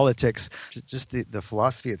 businesses, politics. Just the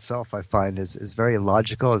philosophy itself, I find, is very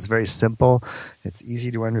logical. It's very simple. It's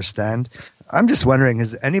easy to understand. I'm just wondering,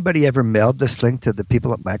 has anybody ever mailed this link to the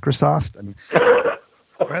people at Microsoft? I mean,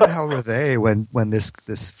 where the hell were they when this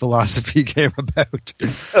philosophy came about?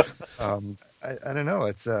 I don't know.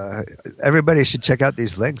 It's everybody should check out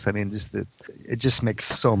these links. I mean, it just makes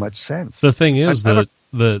so much sense. The thing is that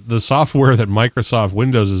the software that Microsoft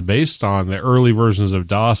Windows is based on, the early versions of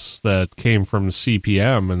DOS that came from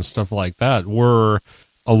CP/M and stuff like that, were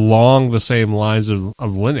along the same lines of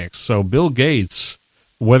Linux. So Bill Gates,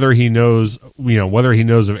 whether he knows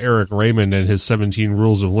of Eric Raymond and his 17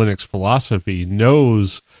 Rules of Linux philosophy,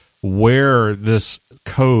 knows where this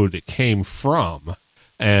code came from.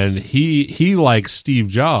 And he, like Steve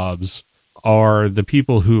Jobs, are the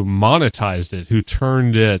people who monetized it, who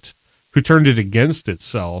turned it against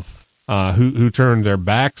itself, who turned their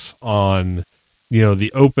backs on,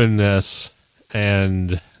 the openness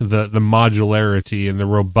and the modularity and the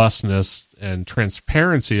robustness and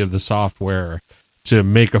transparency of the software to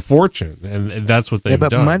make a fortune. And that's what they've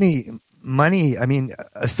done. Money, I mean,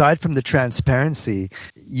 aside from the transparency,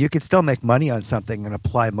 you could still make money on something and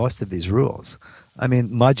apply most of these rules. I mean,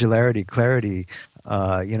 modularity, clarity,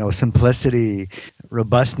 simplicity,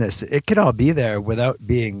 robustness, it could all be there without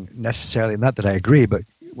being necessarily, not that I agree, but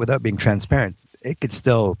without being transparent. It could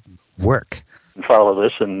still work. Follow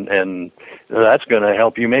this, and that's going to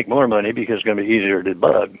help you make more money, because it's going to be easier to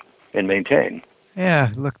debug and maintain. Yeah,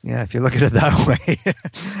 if you look at it that way,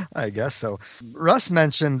 I guess so. Russ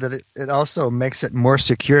mentioned that it also makes it more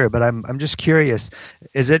secure, but I'm just curious,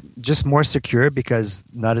 is it just more secure because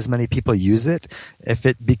not as many people use it? If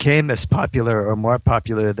it became as popular or more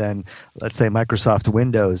popular than, let's say, Microsoft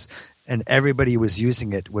Windows, and everybody was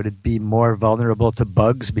using it, would it be more vulnerable to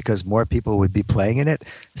bugs because more people would be playing in it,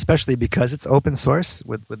 especially because it's open source?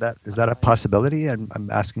 Is that a possibility? I'm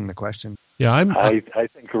asking the question. Yeah, I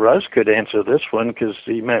think Russ could answer this one, because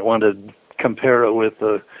he might want to compare it with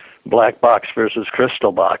the black box versus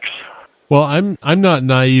crystal box. Well, I'm not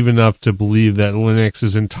naive enough to believe that Linux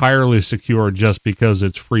is entirely secure just because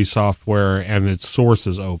it's free software and its source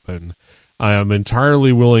is open. I am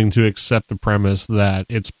entirely willing to accept the premise that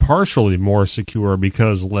it's partially more secure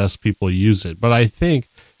because less people use it. But I think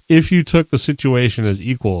if you took the situation as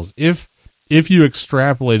equals, if you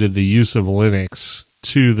extrapolated the use of Linux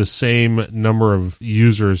to the same number of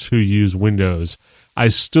users who use Windows, I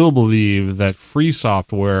still believe that free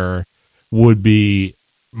software would be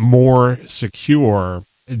more secure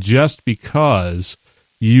just because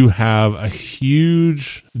you have a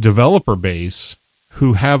huge developer base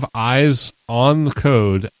who have eyes on the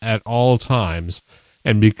code at all times.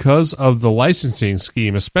 And because of the licensing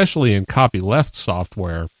scheme, especially in copyleft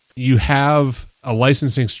software, you have a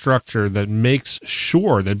licensing structure that makes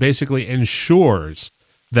sure, that basically ensures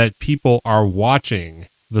that people are watching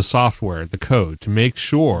the software, the code, to make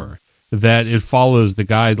sure that it follows the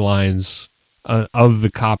guidelines of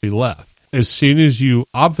the copyleft. As soon as you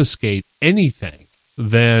obfuscate anything,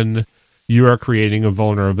 then you are creating a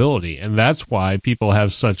vulnerability. And that's why people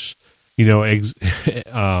have such,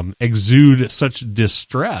 exude such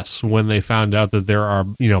distress when they found out that there are,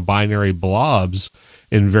 binary blobs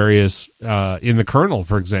in various, in the kernel,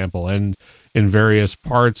 for example, and in various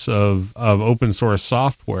parts of open source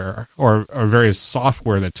software or various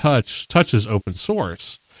software that touches open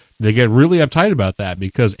source. They get really uptight about that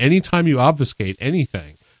because anytime you obfuscate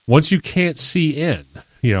anything, once you can't see in,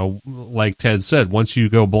 like Ted said, once you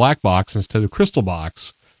go black box instead of crystal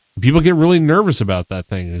box, people get really nervous about that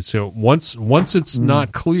thing. And so once it's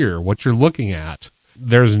not clear what you're looking at,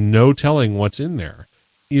 there's no telling what's in there.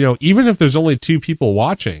 Even if there's only two people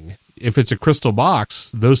watching, if it's a crystal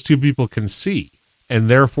box, those two people can see, and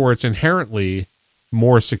therefore it's inherently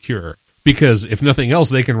more secure. Because if nothing else,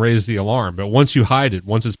 they can raise the alarm. But once you hide it,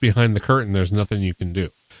 once it's behind the curtain, there's nothing you can do.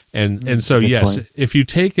 And so yes, point. if you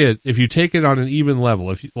take it on an even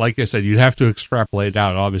level, like I said, you'd have to extrapolate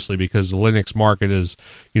out, obviously, because the Linux market is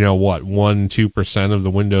 1-2% of the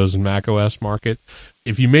Windows and Mac OS market.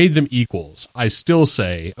 If you made them equals, I still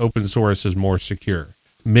say open source is more secure.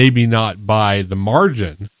 Maybe not by the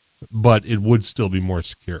margin, but it would still be more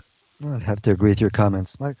secure. I'd have to agree with your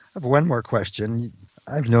comments. I have one more question.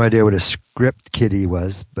 I have no idea what a script kiddie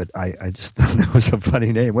was, but I just thought that was a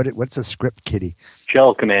funny name. What's a script kiddie?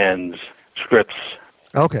 Shell commands, scripts.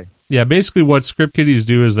 Okay. Yeah, basically what script kiddies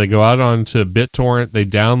do is they go out onto BitTorrent, they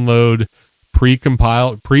download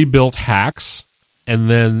pre-built hacks, and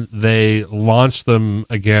then they launch them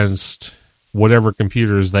against whatever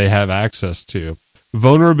computers they have access to.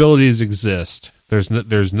 Vulnerabilities exist.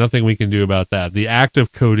 There's nothing we can do about that. The act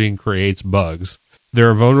of coding creates bugs. There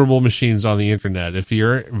are vulnerable machines on the internet. If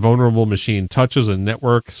your vulnerable machine touches a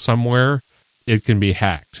network somewhere, it can be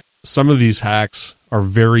hacked. Some of these hacks are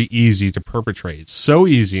very easy to perpetrate. So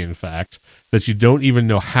easy, in fact, that you don't even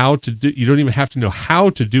know how to do. You don't even have to know how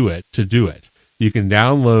to do it to do it. You can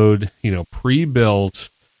download, pre-built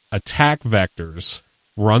attack vectors,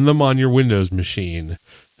 run them on your Windows machine.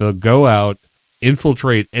 They'll go out,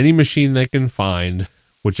 infiltrate any machine they can find.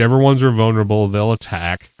 Whichever ones are vulnerable, they'll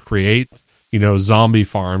attack, create zombie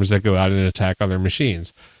farms that go out and attack other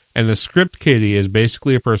machines. And the script kiddie is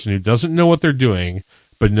basically a person who doesn't know what they're doing,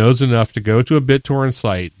 but knows enough to go to a BitTorrent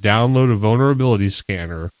site, download a vulnerability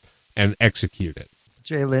scanner, and execute it.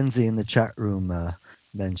 Jay Lindsay in the chat room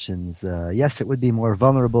mentions, yes, it would be more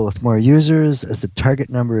vulnerable with more users. As the target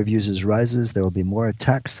number of users rises, there will be more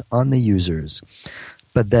attacks on the users.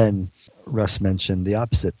 But then Russ mentioned the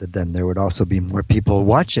opposite, that then there would also be more people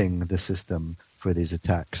watching the system for these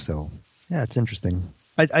attacks. So yeah, it's interesting.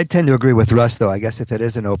 I tend to agree with Russ, though. I guess if it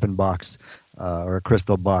is an open box or a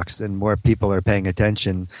crystal box and more people are paying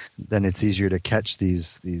attention, then it's easier to catch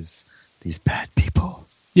these bad people.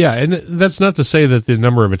 Yeah, and that's not to say that the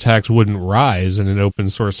number of attacks wouldn't rise in an open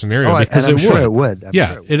source scenario, because I'm sure it would.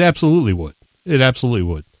 It absolutely would. It absolutely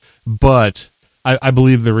would. But I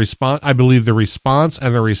believe the response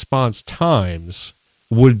and the response times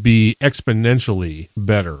would be exponentially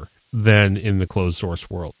better than in the closed source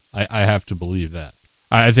world. I have to believe that.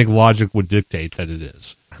 I think logic would dictate that it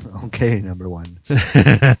is. Okay, number one.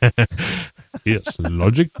 Yes,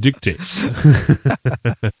 logic dictates.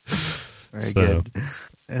 Very good.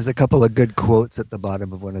 There's a couple of good quotes at the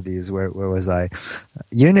bottom of one of these. Where was I?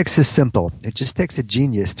 Unix is simple. It just takes a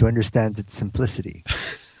genius to understand its simplicity.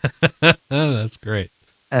 That's great.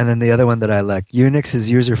 And then the other one that I like, Unix is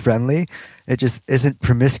user-friendly. It just isn't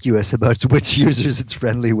promiscuous about which users it's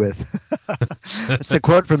friendly with. It's a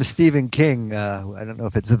quote from Stephen King. I don't know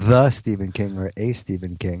if it's the Stephen King or a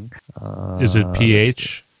Stephen King. Is it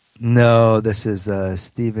PH? No, this is a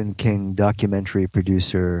Stephen King documentary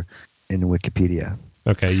producer in Wikipedia.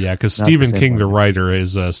 Okay, yeah, because Stephen King, the writer,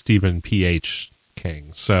 is Stephen P.H.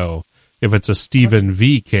 King. So if it's a Stephen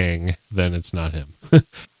V. King, then it's not him.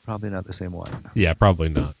 Probably not the same one. Yeah, probably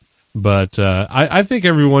not. But I think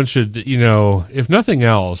everyone should, if nothing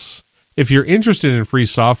else, if you're interested in free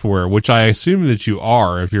software, which I assume that you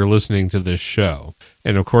are if you're listening to this show,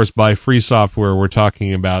 and of course by free software we're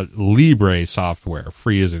talking about Libre software,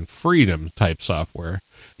 free as in freedom type software,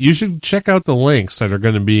 you should check out the links that are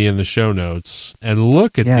going to be in the show notes and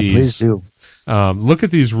look at these. Yeah, please do. Look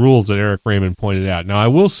at these rules that Eric Raymond pointed out. Now, I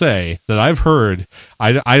will say that I've heard,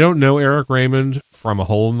 I don't know Eric Raymond from a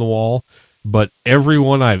hole in the wall, but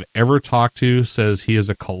everyone I've ever talked to says he is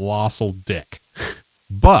a colossal dick.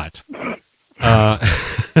 But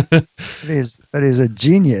that is a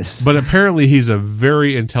genius. But apparently he's a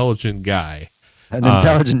very intelligent guy. An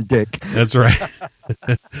intelligent dick. That's right.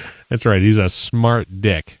 That's right. He's a smart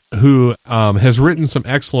dick who has written some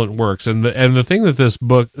excellent works. And the thing that this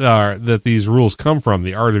book, that these rules come from,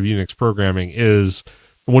 The Art of Unix Programming, is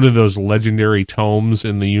one of those legendary tomes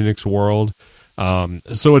in the Unix world.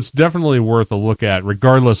 So it's definitely worth a look at,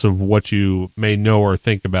 regardless of what you may know or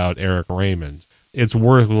think about Eric Raymond. It's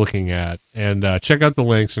worth looking at, and check out the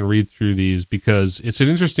links and read through these, because it's an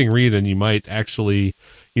interesting read, and you might actually,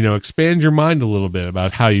 expand your mind a little bit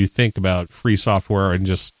about how you think about free software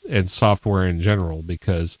and software in general,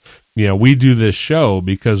 because, we do this show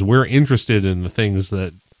because we're interested in the things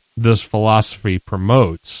that this philosophy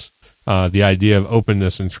promotes, the idea of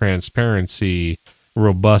openness and transparency,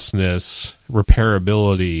 robustness,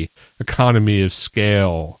 repairability, economy of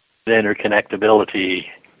scale, interconnectability,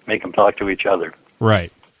 make them talk to each other.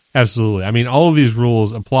 Right. Absolutely. I mean, all of these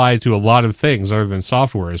rules apply to a lot of things other than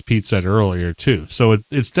software, as Pete said earlier, too. So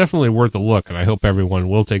it's definitely worth a look, and I hope everyone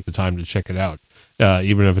will take the time to check it out,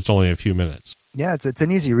 even if it's only a few minutes. Yeah, it's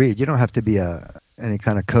an easy read. You don't have to be any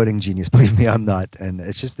kind of coding genius. Believe me, I'm not. And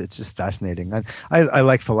it's just fascinating. I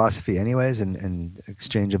like philosophy anyways, and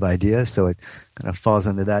exchange of ideas, so it kind of falls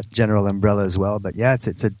under that general umbrella as well. But yeah,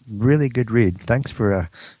 it's a really good read. Thanks for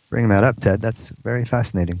bringing that up, Ted. That's very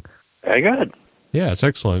fascinating. Very good. Yeah, it's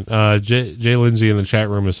excellent. Jay Lindsay in the chat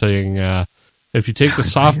room is saying, if you take the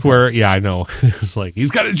software, yeah, I know. It's like,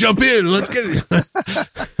 he's got to jump in. Let's get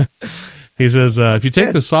it. He says, if you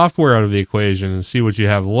take the software out of the equation and see what you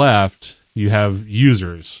have left, you have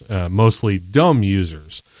users, mostly dumb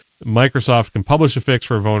users. Microsoft can publish a fix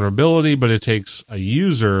for a vulnerability, but it takes a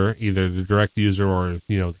user, either the direct user or,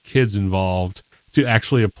 the kids involved, to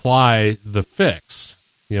actually apply the fix.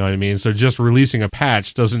 You know what I mean? So just releasing a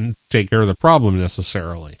patch doesn't take care of the problem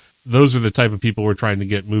necessarily. Those are the type of people we're trying to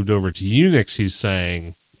get moved over to Unix, he's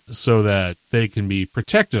saying, so that they can be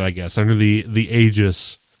protected, I guess, under the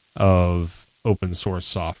aegis of open source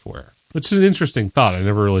software. Which is an interesting thought. I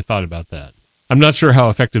never really thought about that. I'm not sure how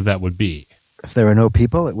effective that would be. If there were no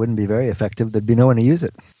people, it wouldn't be very effective. There'd be no one to use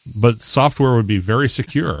it. But software would be very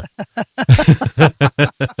secure.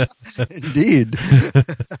 Indeed.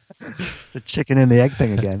 It's the chicken and the egg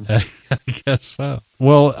thing again. I guess so.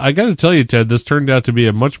 Well, I got to tell you, Ted, this turned out to be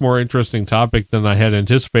a much more interesting topic than I had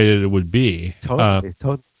anticipated it would be. Totally.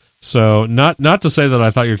 So not to say that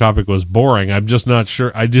I thought your topic was boring. I'm just not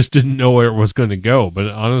sure. I just didn't know where it was going to go. But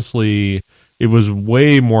honestly, it was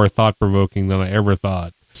way more thought-provoking than I ever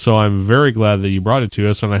thought. So I'm very glad that you brought it to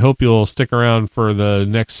us, and I hope you'll stick around for the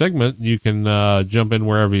next segment. You can jump in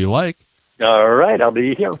wherever you like. All right, I'll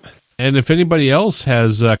be here. And if anybody else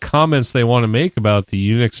has comments they want to make about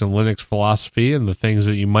the Unix and Linux philosophy and the things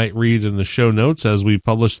that you might read in the show notes as we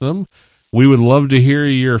publish them, we would love to hear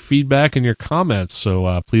your feedback and your comments.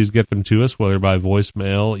 So please get them to us, whether by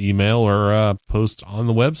voicemail, email, or post on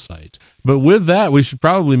the website. But with that, we should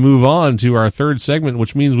probably move on to our third segment,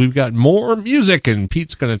 which means we've got more music, and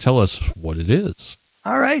Pete's going to tell us what it is.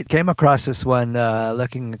 All right. Came across this one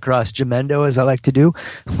looking across Jamendo, as I like to do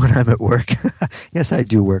when I'm at work. Yes, I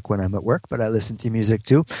do work when I'm at work, but I listen to music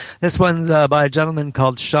too. This one's by a gentleman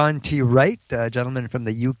called Sean T. Wright, a gentleman from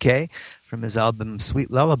the UK, from his album Sweet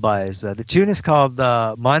Lullabies. The tune is called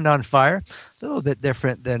Mind on Fire. A little bit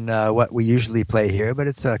different than what we usually play here, but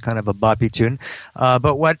it's kind of a boppy tune.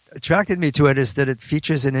 But what attracted me to it is that it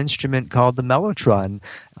features an instrument called the mellotron.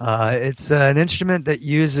 It's an instrument that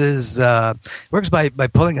works by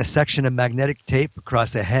pulling a section of magnetic tape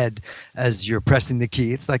across a head as you're pressing the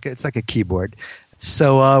key. It's like a keyboard.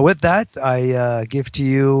 So with that, I give to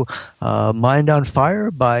you Mind on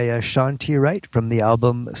Fire by Sean T. Wright from the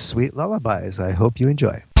album Sweet Lullabies. I hope you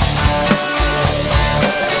enjoy.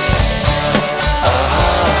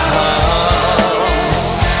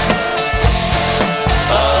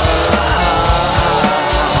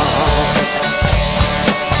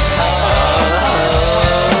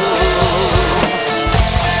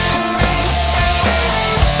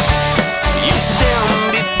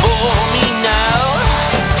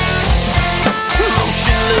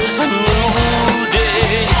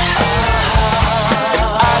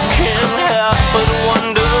 But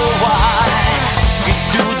wonder why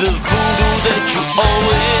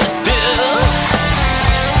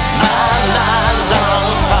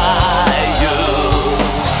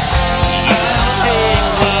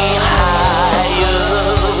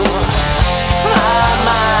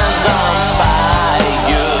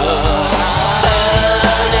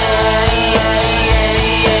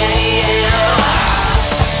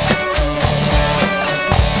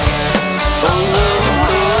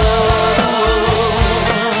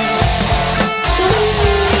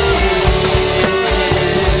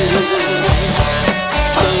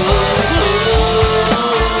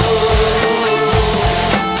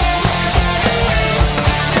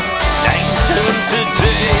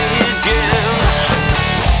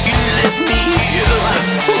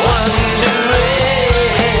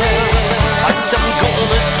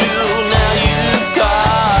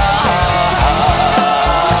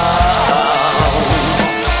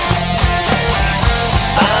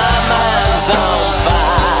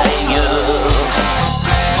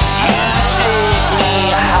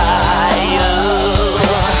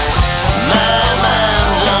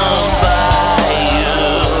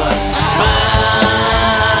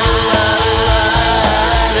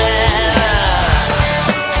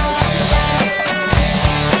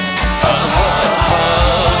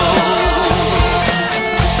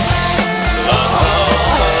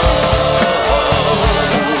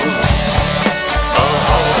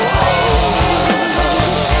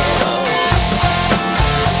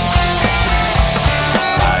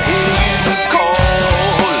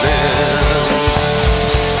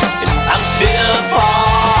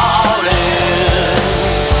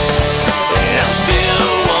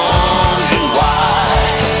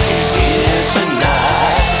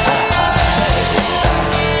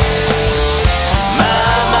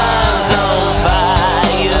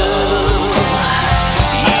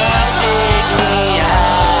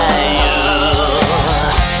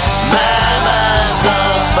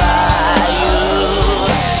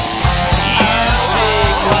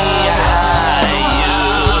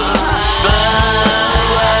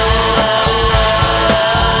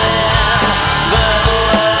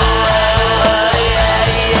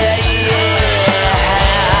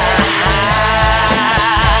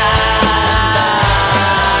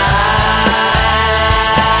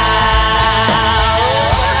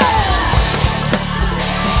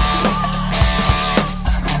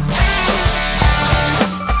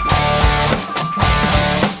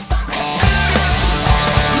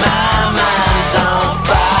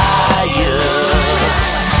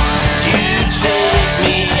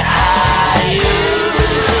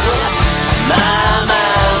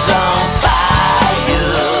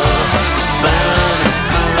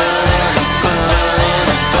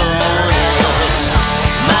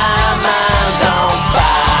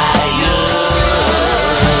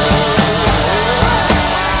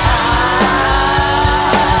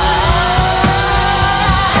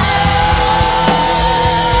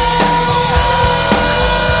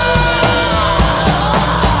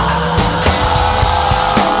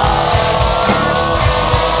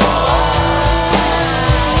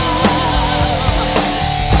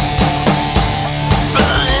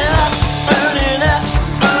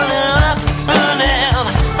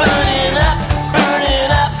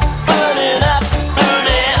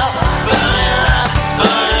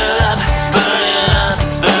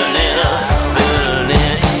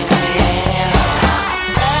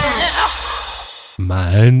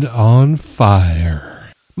mind on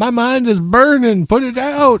fire. My mind is burning. Put it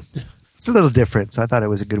out. It's a little different, so I thought it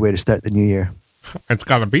was a good way to start the new year. It's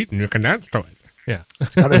got a beat and you can dance to it. Yeah.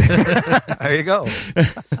 There you go.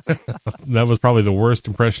 That was probably the worst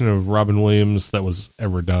impression of Robin Williams that was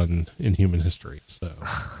ever done in human history. So,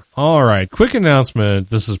 all right. Quick announcement.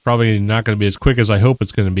 This is probably not going to be as quick as I hope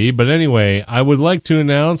it's going to be. But anyway, I would like to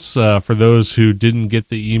announce for those who didn't get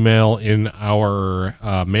the email in our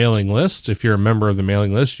mailing list, if you're a member of the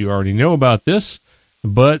mailing list, you already know about this.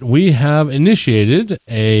 But we have initiated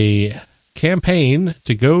a campaign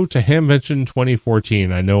to go to Hamvention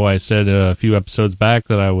 2014. I know I said a few episodes back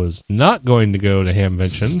that I was not going to go to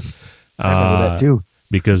Hamvention. I remember that too.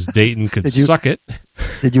 Because Dayton could suck it.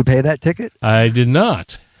 Did you pay that ticket? I did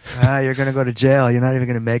not. You're going to go to jail. You're not even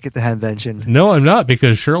going to make it to Hamvention. No, I'm not,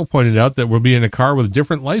 because Cheryl pointed out that we'll be in a car with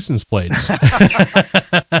different license plates.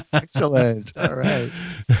 Excellent. All right.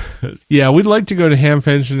 Yeah, we'd like to go to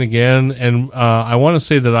Hamvention again, and I want to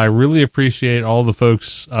say that I really appreciate all the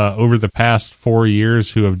folks over the past 4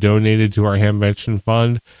 years who have donated to our Hamvention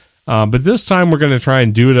fund. But this time we're going to try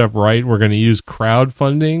and do it up right. We're going to use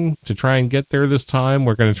crowdfunding to try and get there this time.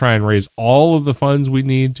 We're going to try and raise all of the funds we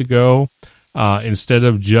need to go. Instead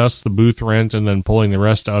of just the booth rent and then pulling the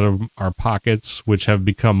rest out of our pockets, which have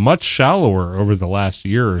become much shallower over the last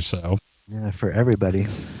year or so. Yeah, for everybody.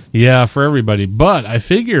 Yeah, for everybody. But I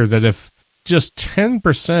figure that if just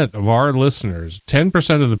 10% of our listeners,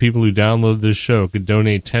 10% of the people who download this show could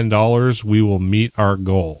donate $10, we will meet our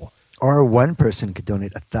goal. Or one person could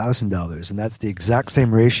donate $1,000, and that's the exact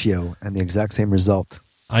same ratio and the exact same result.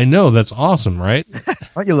 I know, that's awesome, right?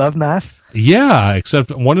 Don't you love math? Yeah, except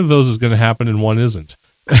one of those is going to happen and one isn't.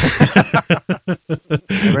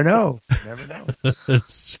 Never know. Never know.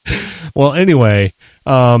 Well, anyway.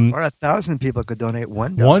 Or 1,000 people could donate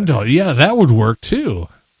 $1. $1. Yeah, that would work too.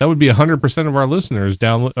 That would be 100% of our listeners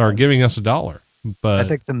are giving us $1. But I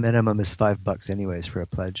think the minimum is $5 anyways for a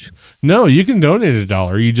pledge. No, you can donate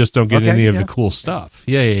 $1. You just don't get any of the cool stuff.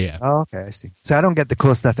 Yeah. Oh, okay, I see. So I don't get the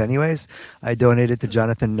cool stuff anyways. I donated to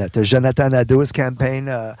Jonathan Nadeau's campaign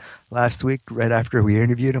last week, right after we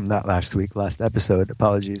interviewed him. Not last week, last episode.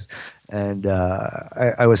 Apologies. And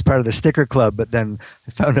I was part of the sticker club, but then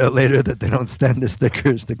I found out later that they don't send the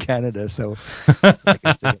stickers to Canada, so I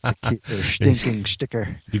guess they get to keep their stinking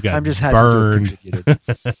sticker. You got I'm just burned.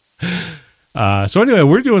 So anyway,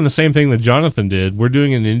 we're doing the same thing that Jonathan did. We're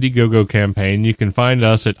doing an Indiegogo campaign. You can find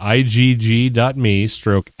us at igg.me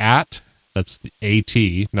 /at, that's the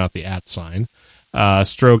AT, not the @ sign,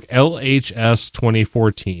 /LHS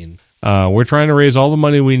 2014. We're trying to raise all the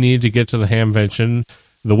money we need to get to the Hamvention.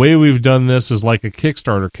 The way we've done this is like a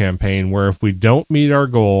Kickstarter campaign, where if we don't meet our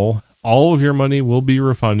goal, all of your money will be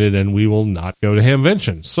refunded and we will not go to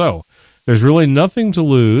Hamvention. So there's really nothing to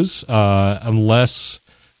lose unless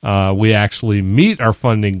we actually meet our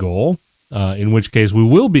funding goal, in which case we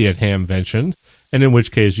will be at Hamvention, and in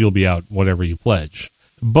which case you'll be out whatever you pledge.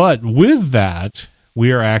 But with that,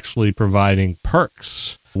 we are actually providing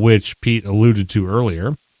perks, which Pete alluded to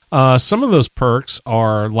earlier. Some of those perks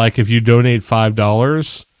are like if you donate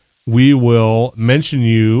 $5, we will mention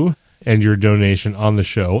you and your donation on the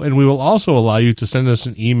show, and we will also allow you to send us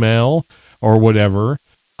an email or whatever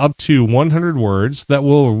up to 100 words that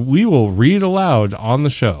we will read aloud on the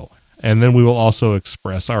show, and then we will also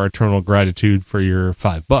express our eternal gratitude for your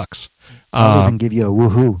 $5. I'll even give you a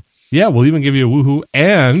woohoo. Yeah, we'll even give you a woohoo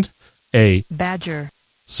and a badger.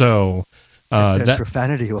 So if there's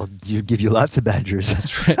profanity, will give you lots of badgers.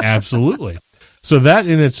 That's right, absolutely. So that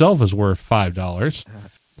in itself is worth $5.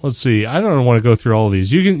 Let's see. I don't want to go through all of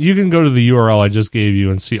these. You can go to the URL I just gave you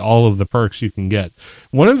and see all of the perks you can get.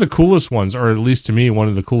 One of the coolest ones, or at least to me, one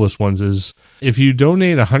of the coolest ones is if you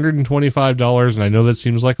donate $125, and I know that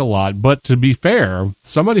seems like a lot, but to be fair,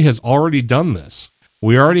 somebody has already done this.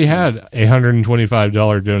 We already had a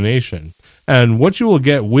 $125 donation. And what you will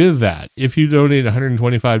get with that, if you donate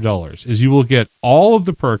 $125, is you will get all of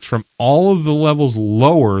the perks from all of the levels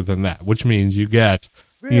lower than that, which means you get,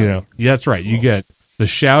 yeah, that's right. Cool. You get the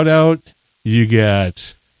shout out, you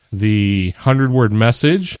get the 100-word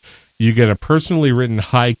message, you get a personally written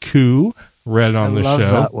haiku read on the show. I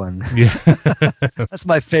love that one. Yeah. That's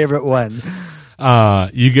my favorite one.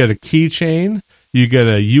 You get a keychain. You get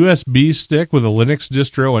a USB stick with a Linux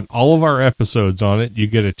distro and all of our episodes on it. You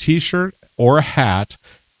get a t-shirt or a hat,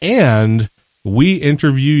 and we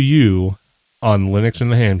interview you on Linux in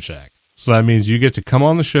the Ham Shack. So that means you get to come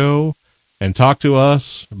on the show and talk to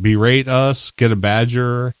us, berate us, get a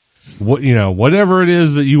badger, whatever it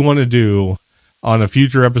is that you want to do on a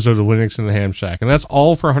future episode of Linux in the Ham Shack. And that's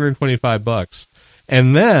all for $125.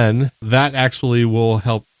 And then that actually will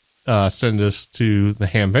help send us to the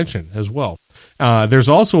Hamvention as well. There's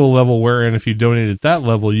also a level wherein if you donate at that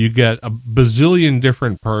level, you get a bazillion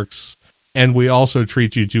different perks, and we also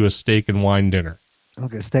treat you to a steak and wine dinner.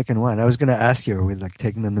 Okay, steak and wine. I was going to ask you, are we like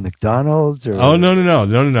taking them to McDonald's? Or Oh,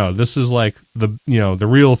 no. This is like the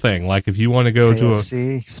real thing. Like if you want to go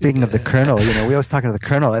KFC? Speaking of the Colonel, we always talking to the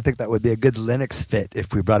Colonel. I think that would be a good Linux fit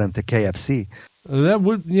if we brought him to KFC. That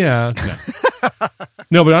would, yeah. No.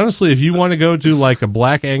 No, but honestly, if you want to go to like a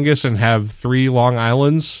Black Angus and have 3 Long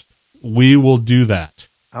Islands, we will do that.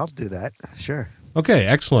 I'll do that. Sure. Okay,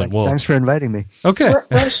 excellent. Thanks for inviting me. Okay.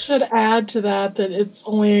 Russ should add to that it's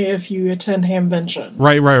only if you attend Hamvention.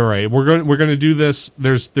 Right. We're going to do this.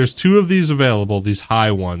 There's 2 of these available, these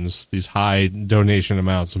high ones, these high donation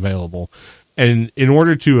amounts available. And in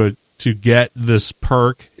order to get this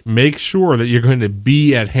perk, make sure that you're going to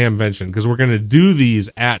be at Hamvention, because we're going to do these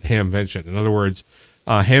at Hamvention. In other words,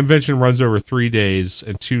 Hamvention runs over 3 days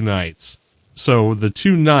and 2 nights. So the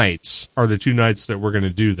 2 nights are the 2 nights that we're going to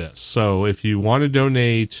do this. So if you want to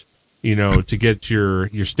donate, to get your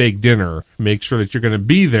steak dinner, make sure that you're going to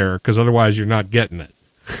be there, because otherwise you're not getting it.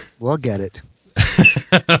 We'll get it.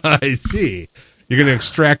 I see. You're going to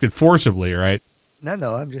extract it forcibly, right?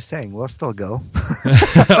 No, I'm just saying, we'll still go.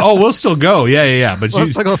 Oh, we'll still go. Yeah. But we'll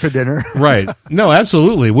still go for dinner. Right. No,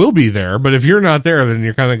 absolutely. We'll be there. But if you're not there, then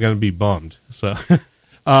you're kind of going to be bummed. So,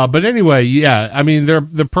 but anyway, yeah, I mean,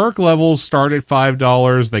 the perk levels start at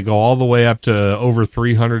 $5. They go all the way up to over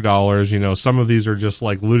 $300. Some of these are just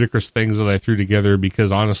like ludicrous things that I threw together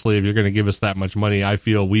because honestly, if you're going to give us that much money, I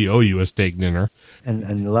feel we owe you a steak dinner. And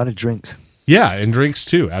a lot of drinks. Yeah, and drinks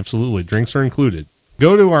too. Absolutely. Drinks are included.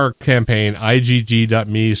 Go to our campaign,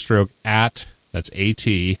 igg.me/@, that's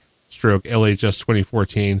AT, /LHS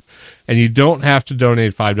 2014, and you don't have to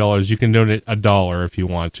donate $5. You can donate $1 if you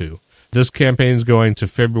want to. This campaign is going to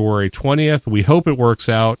February 20th. We hope it works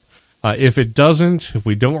out. If it doesn't, if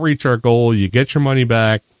we don't reach our goal, you get your money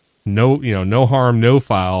back. No harm, no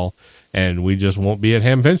foul, and we just won't be at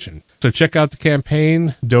Hamvention. So check out the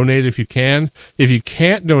campaign. Donate if you can. If you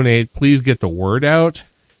can't donate, please get the word out.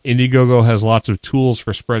 Indiegogo has lots of tools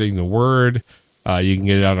for spreading the word. You can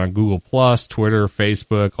get it out on Google+, Twitter,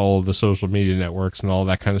 Facebook, all of the social media networks and all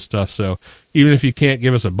that kind of stuff. So even if you can't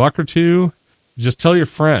give us $1 or $2, just tell your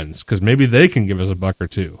friends, because maybe they can give us $1 or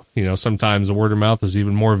 $2. Sometimes the word of mouth is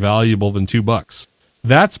even more valuable than $2.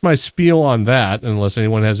 That's my spiel on that. Unless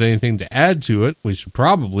anyone has anything to add to it, we should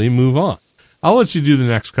probably move on. I'll let you do the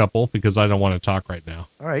next couple because I don't want to talk right now.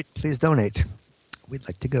 All right, please donate. We'd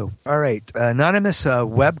like to go. All right, anonymous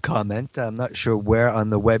web comment. I'm not sure where on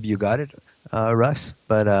the web you got it, Russ,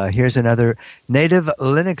 but here's another native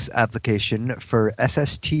Linux application for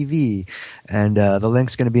SSTV, and the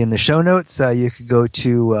link's going to be in the show notes. You could go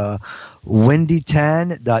to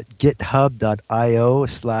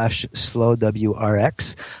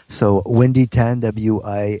windytan.github.io/slowwrx. So windytan,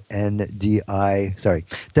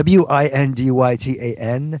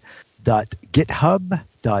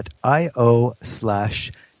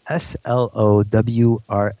 windytan.github.io/slowwrx.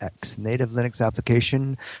 Native Linux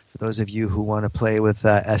application for those of you who want to play with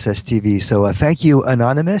SSTV. So thank you,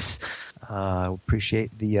 Anonymous.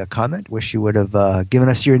 Appreciate the comment. Wish you would have given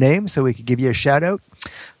us your name so we could give you a shout out.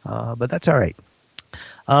 But that's all right.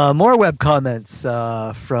 More web comments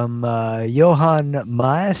from Johan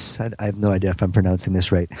Maes. I have no idea if I'm pronouncing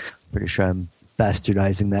this right. Pretty sure I'm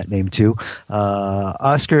bastardizing that name too.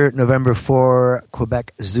 Oscar November 4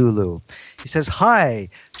 Quebec Zulu. He says, hi,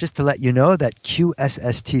 just to let you know that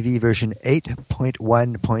QSSTV version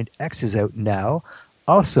 8.1.x is out now,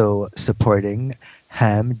 also supporting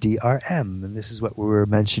ham DRM. And this is what we were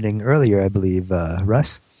mentioning earlier, I believe,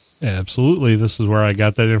 Russ. Yeah, absolutely. This is where I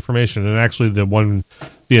got that information. And actually the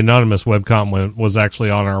anonymous web comment was actually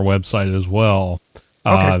on our website as well.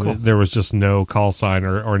 Okay, cool. There was just no call sign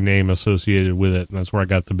or name associated with it, and that's where I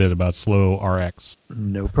got the bit about Slow RX.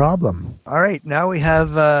 No problem. All right, now we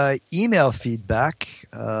have email feedback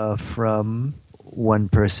from one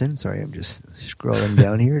person. Sorry, I'm just scrolling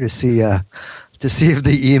down here to see if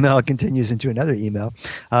the email continues into another email.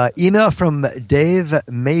 Email from Dave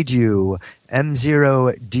Maydew,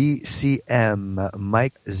 M0DCM,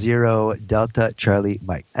 Mike 0 Delta Charlie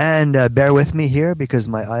Mike. And bear with me here because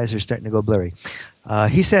my eyes are starting to go blurry.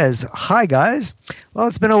 He says, hi guys. Well,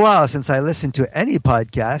 it's been a while since I listened to any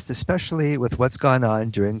podcast, especially with what's gone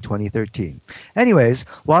on during 2013. Anyways,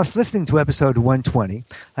 whilst listening to episode 120,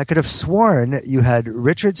 I could have sworn you had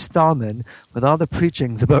Richard Stallman with all the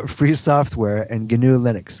preachings about free software and GNU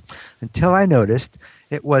Linux, until I noticed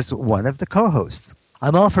it was one of the co-hosts.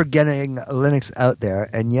 I'm all for getting Linux out there,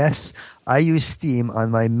 and yes, I use Steam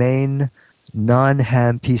on my main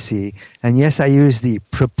non-ham PC. And yes, I use the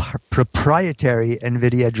proprietary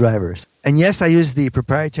NVIDIA drivers. And yes, I use the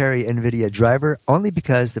proprietary NVIDIA driver only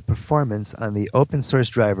because the performance on the open source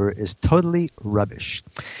driver is totally rubbish,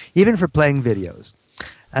 even for playing videos.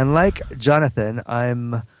 And like Jonathan,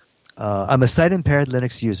 I'm a sight-impaired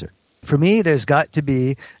Linux user. For me, there's got to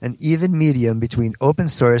be an even medium between open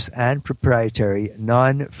source and proprietary,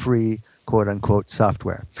 non-free, quote-unquote,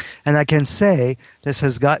 software. And I can say this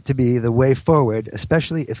has got to be the way forward,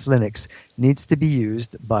 especially if Linux needs to be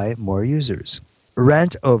used by more users.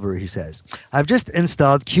 Rant over, he says. I've just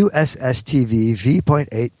installed QSSTV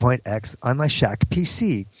v.8.x on my Shack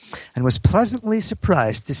PC and was pleasantly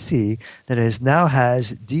surprised to see that it now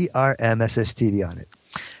has DRM-SSTV on it.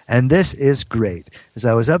 And this is great. As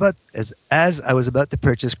I was about to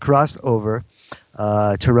purchase Crossover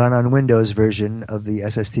to run on Windows version of the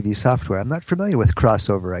SSTV software. I'm not familiar with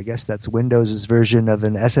Crossover. I guess that's Windows' version of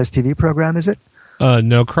an SSTV program, is it?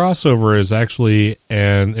 No, Crossover is actually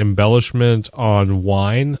an embellishment on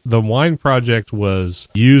Wine. The Wine project was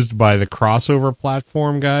used by the Crossover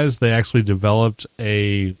platform guys. They actually developed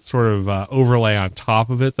a sort of overlay on top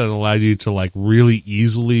of it that allowed you to like really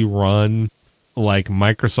easily run like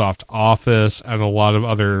Microsoft Office and a lot of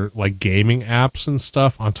other like gaming apps and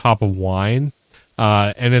stuff on top of Wine.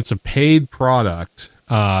 And it's a paid product.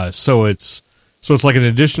 So it's like an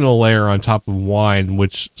additional layer on top of Wine,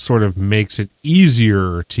 which sort of makes it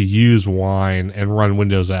easier to use Wine and run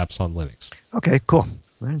Windows apps on Linux. Okay, cool.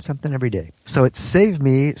 Learn something every day. So it saved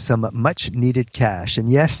me some much-needed cash. And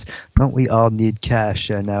yes, don't we all need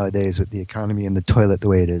cash nowadays with the economy and the toilet the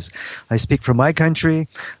way it is? I speak for my country,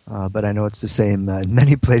 but I know it's the same in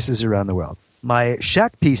many places around the world. My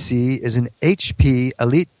Shack PC is an HP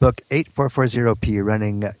EliteBook 8440p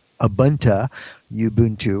running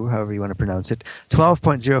Ubuntu, however you want to pronounce it,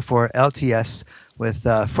 12.04 LTS with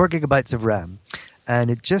 4 gigabytes of RAM.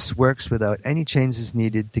 And it just works without any changes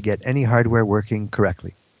needed to get any hardware working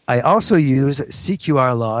correctly. I also use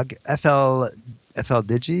CQRlog,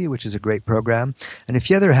 FLDigi, which is a great program, and a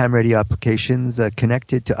few other ham radio applications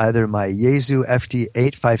connected to either my Yaesu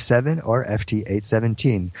FT857 or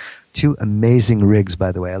FT817. 2 amazing rigs,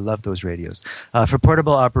 by the way. I love those radios. For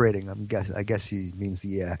portable operating, I guess he means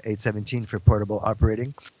the 817 for portable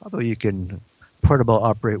operating, although you can portable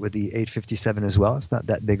operate with the 857 as well. It's not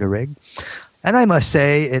that big a rig. And I must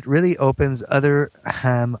say, it really opens other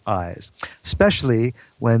ham eyes, especially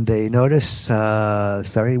when they notice I'm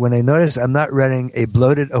not running a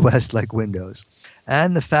bloated OS like Windows.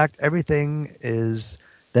 And the fact everything is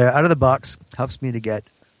there out of the box helps me to get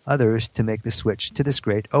others to make the switch to this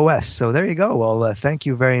great OS. So there you go. Well, thank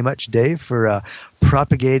you very much, Dave, for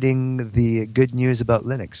propagating the good news about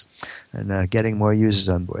Linux and getting more users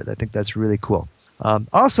on board. I think that's really cool.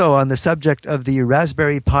 Also, on the subject of the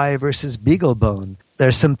Raspberry Pi versus BeagleBone,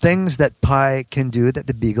 there's some things that Pi can do that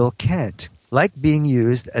the Beagle can't, like being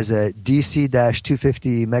used as a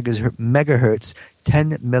DC-250 megahertz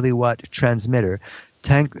 10 milliwatt transmitter,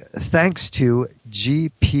 thanks to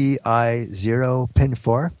GPI0 pin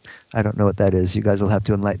 4. I don't know what that is. You guys will have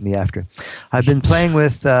to enlighten me after. I've been playing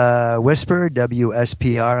with Whisper,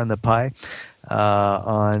 WSPR on the Pi,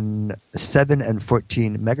 on 7 and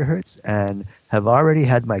 14 megahertz, and have already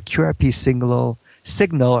had my QRP signal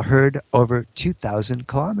heard over 2,000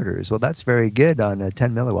 kilometers. Well, that's very good on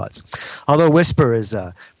 10 milliwatts. Although Whisper is,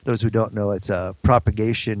 for those who don't know, it's a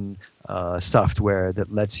propagation software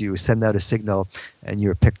that lets you send out a signal and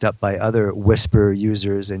you're picked up by other Whisper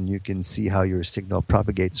users and you can see how your signal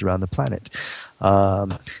propagates around the planet.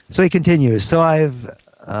 So he continues. So I've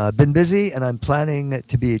been busy, and I'm planning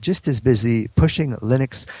to be just as busy pushing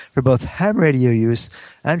Linux for both ham radio use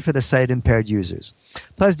and for the sight-impaired users.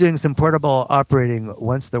 Plus doing some portable operating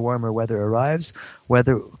once the warmer weather arrives,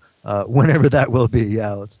 whenever that will be.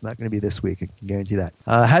 Yeah, well, it's not going to be this week, I can guarantee that.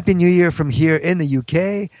 Happy New Year from here in the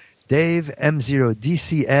UK. Dave,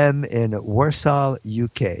 M0DCM in Warsaw,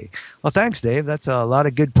 UK. Well, thanks, Dave. That's a lot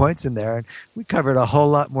of good points in there. And we covered a whole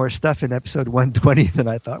lot more stuff in episode 120 than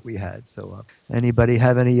I thought we had. So anybody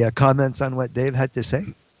have any comments on what Dave had to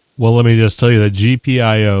say? Well, let me just tell you that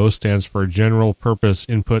GPIO stands for General Purpose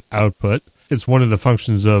Input Output. It's one of the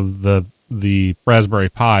functions of the Raspberry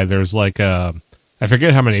Pi. There's like I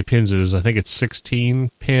forget how many pins it is. I think it's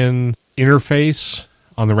 16-pin interface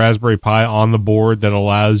on the Raspberry Pi on the board that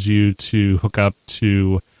allows you to hook up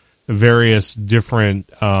to various different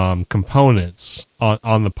components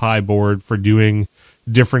on the Pi board for doing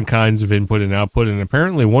different kinds of input and output. And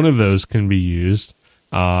apparently one of those can be used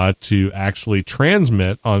to actually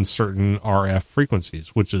transmit on certain RF frequencies,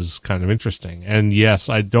 which is kind of interesting. And yes,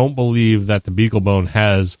 I don't believe that the BeagleBone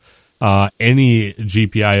has any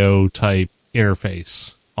GPIO type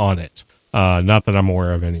interface on it. Not that I'm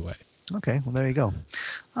aware of anyway. Okay, well there you go.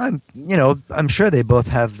 I'm sure they both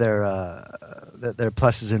have their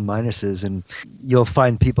pluses and minuses, and you'll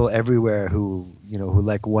find people everywhere who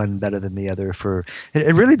like one better than the other.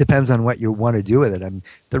 It really depends on what you want to do with it.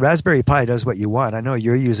 The Raspberry Pi does what you want. I know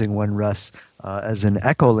you're using one, Russ, as an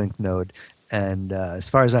Echolink node, and as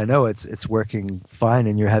far as I know, it's working fine,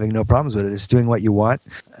 and you're having no problems with it. It's doing what you want,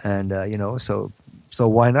 and so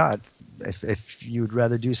why not? If you'd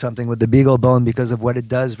rather do something with the BeagleBone because of what it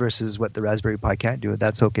does versus what the Raspberry Pi can't do,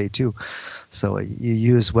 that's okay too. So you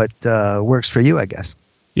use what works for you, I guess.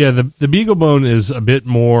 Yeah, the BeagleBone is a bit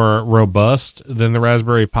more robust than the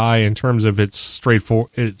Raspberry Pi in terms of its straight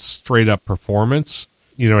up performance.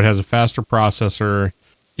 It has a faster processor.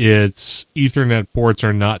 Its Ethernet ports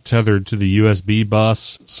are not tethered to the USB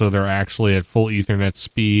bus, so they're actually at full Ethernet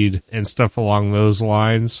speed and stuff along those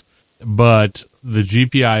lines. But the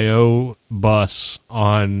GPIO bus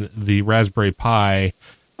on the Raspberry Pi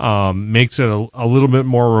makes it a little bit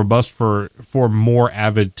more robust for more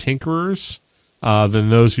avid tinkerers than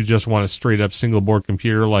those who just want a straight up single board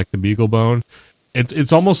computer like the BeagleBone.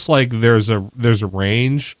 It's almost like there's a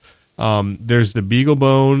range. There's the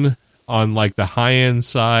BeagleBone on like the high end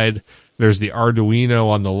side. There's the Arduino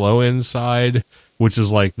on the low end side, which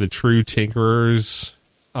is like the true tinkerers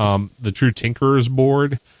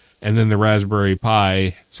board. And then the Raspberry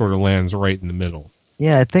Pi sort of lands right in the middle.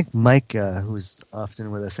 Yeah, I think Mike, who's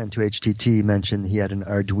often with us, N2HTT, mentioned he had an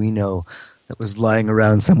Arduino that was lying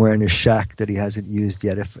around somewhere in his shack that he hasn't used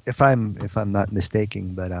yet, if I'm not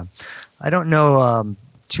mistaken. But I don't know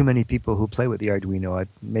too many people who play with the Arduino.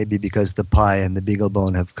 Maybe because the Pi and the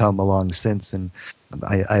BeagleBone have come along since, and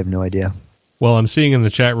I have no idea. Well, I'm seeing in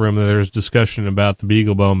the chat room that there's discussion about the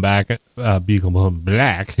BeagleBone BeagleBone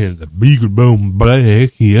Black, and the BeagleBone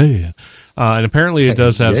Black, yeah. And apparently it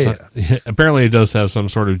does have some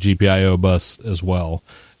sort of GPIO bus as well.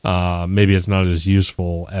 Maybe it's not as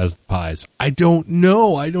useful as the Pis. I don't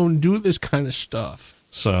know. I don't do this kind of stuff.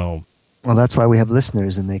 So, well, that's why we have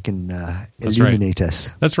listeners, and they can illuminate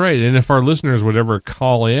us. That's right. And if our listeners would ever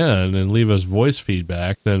call in and leave us voice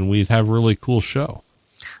feedback, then we'd have a really cool show.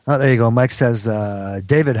 Oh, there you go. Mike says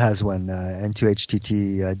David has one,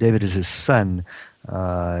 N2HTT. David is his son.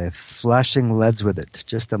 Flashing LEDs with it.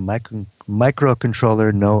 Just a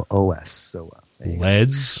microcontroller, no OS. So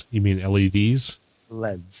LEDs? You mean LEDs?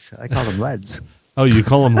 LEDs. I call them LEDs. Oh, you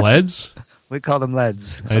call them LEDs? We call them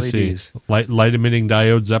LEDs. I LEDs. See. Light emitting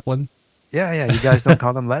diode Zeppelin? Yeah. You guys don't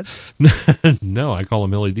call them LEDs? No, I call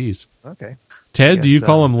them LEDs. Okay. Ted, do you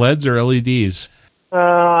call them LEDs or LEDs?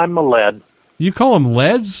 I'm a LED. You call them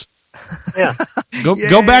LEDs? Yeah.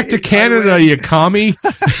 Go back to Canada, you commie.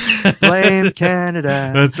 Blame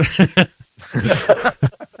Canada. That's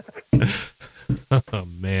oh,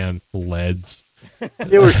 man. LEDs.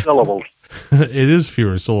 Fewer syllables. It is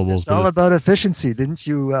fewer syllables. It's all about efficiency. Didn't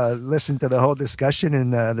you listen to the whole discussion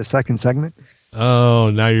in the second segment?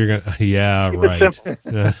 Oh, now you're going to... Yeah, Keep right.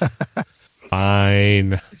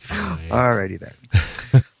 Fine. Alrighty then.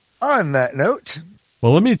 On that note...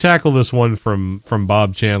 Well, let me tackle this one from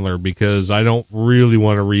Bob Chandler, because I don't really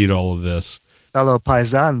want to read all of this. Fellow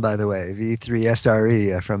Paisan, by the way,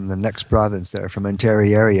 V3SRE from the next province there, from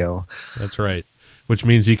Ontario. That's right. Which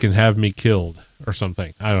means he can have me killed or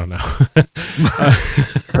something. I don't know.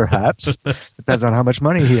 Perhaps. Depends on how much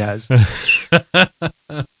money he has. The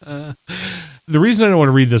reason I don't want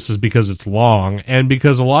to read this is because it's long, and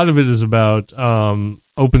because a lot of it is about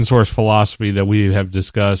open source philosophy that we have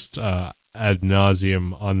discussed ad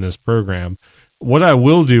nauseum on this program. What I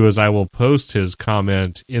will do is I will post his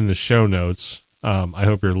comment in the show notes. I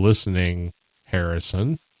hope you're listening,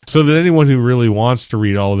 Harrison, so that anyone who really wants to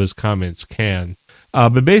read all of his comments can.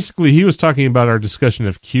 But basically, he was talking about our discussion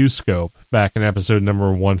of Qscope back in episode number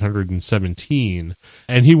 117,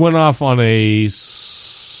 and he went off on a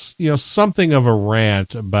something of a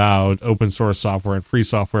rant about open source software and free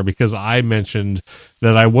software, because I mentioned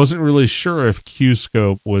that I wasn't really sure if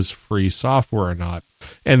Qscope was free software or not.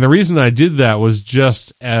 And the reason I did that was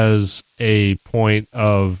just as a point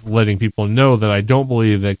of letting people know that I don't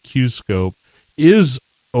believe that Qscope is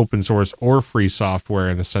open source or free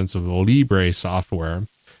software in the sense of the Libre software,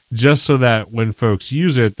 just so that when folks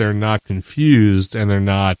use it, they're not confused and they're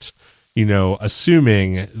not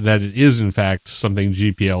assuming that it is in fact something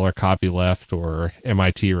GPL or copyleft or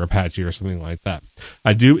MIT or Apache or something like that.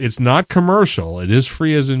 It's not commercial. It is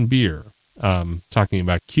free as in beer. Talking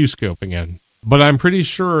about Qscope again. But I'm pretty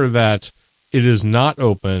sure that it is not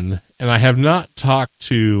open, and I have not talked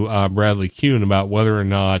to Bradley Kuhn about whether or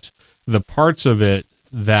not the parts of it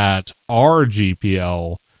that are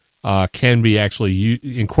GPL can be actually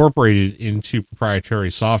incorporated into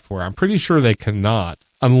proprietary software. I'm pretty sure they cannot,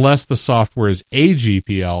 unless the software is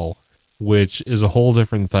AGPL, which is a whole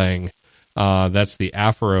different thing. That's the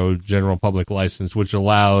AFRO General Public License, which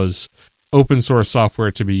allows open source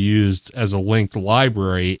software to be used as a linked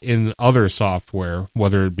library in other software,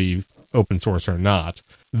 whether it be open source or not.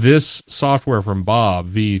 This software from Bob,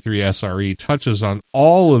 VE3SRE, touches on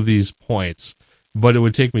all of these points, but it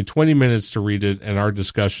would take me 20 minutes to read it, and our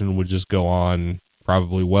discussion would just go on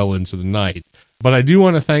probably well into the night. But I do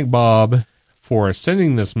want to thank Bob for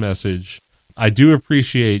sending this message. I do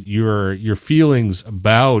appreciate your feelings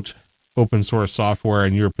about open source software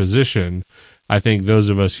and your position. I think those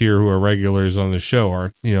of us here who are regulars on the show,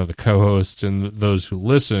 are the co-hosts and those who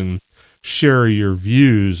listen, share your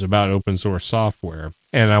views about open source software.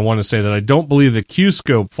 And I want to say that I don't believe that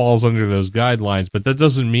QScope falls under those guidelines, but that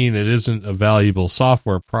doesn't mean it isn't a valuable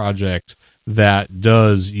software project that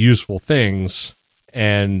does useful things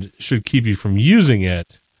and should keep you from using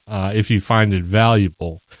it if you find it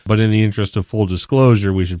valuable. But in the interest of full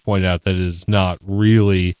disclosure, we should point out that it is not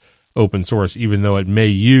really open source, even though it may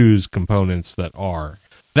use components that are.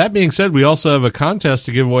 That being said, we also have a contest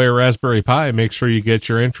to give away a Raspberry Pi. Make sure you get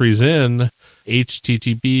your entries in.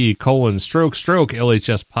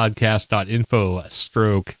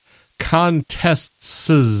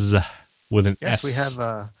 http://lhspodcast.info/contests with an S. Yes, we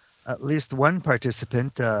have at least one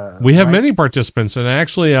participant. We have many participants, and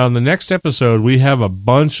actually on the next episode, we have a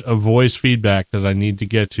bunch of voice feedback that I need to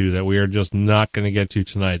get to that we are just not going to get to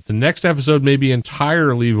tonight. The next episode may be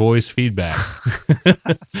entirely voice feedback.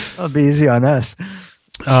 It'll be easy on us.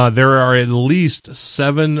 There are at least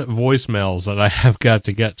 7 voicemails that I have got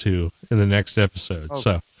to get to in the next episode. Oh,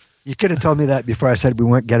 so you could have told me that before I said we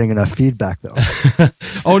weren't getting enough feedback, though.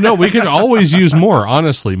 Oh, no, we can always use more.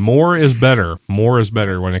 Honestly, more is better. More is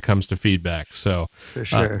better when it comes to feedback. So For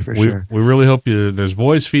sure. We really hope there's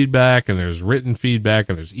voice feedback, and there's written feedback,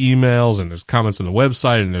 and there's emails, and there's comments on the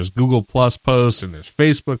website, and there's Google Plus posts, and there's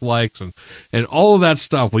Facebook likes, and all of that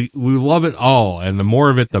stuff. We love it all, and the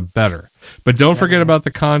more of it, the better. But don't forget about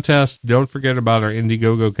the contest. Don't forget about our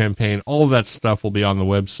Indiegogo campaign. All of that stuff will be on the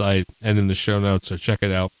website and in the show notes, so check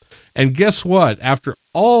it out. And guess what? After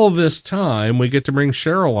all this time, we get to bring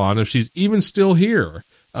Cheryl on, if she's even still here.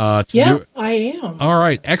 Yes, I am. All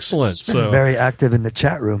right, excellent. She's been very active in the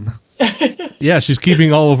chat room. Yeah, she's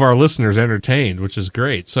keeping all of our listeners entertained, which is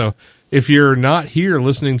great. So if you're not here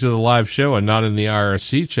listening to the live show and not in the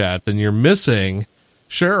IRC chat, then you're missing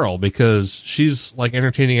Cheryl, because she's like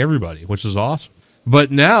entertaining everybody, which is awesome.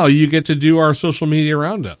 But now you get to do our social media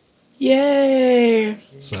roundup. Yay.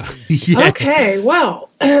 So, yeah. Okay, well,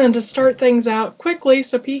 to start things out quickly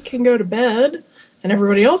so Pete can go to bed and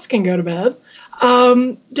everybody else can go to bed,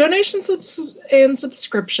 donations and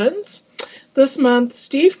subscriptions. This month,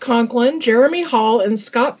 Steve Conklin, Jeremy Hall, and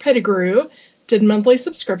Scott Pettigrew did monthly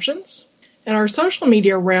subscriptions. And our social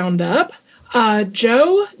media roundup,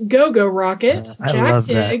 Joe Go-Go Rocket, Jack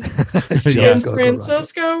Higgs, and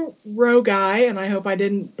Francisco Rogai, and I hope I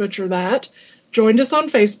didn't butcher that, joined us on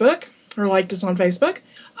Facebook, or liked us on Facebook.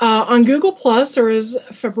 On Google Plus, there is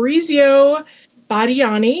Fabrizio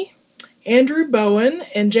Badiani, Andrew Bowen,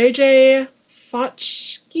 and JJ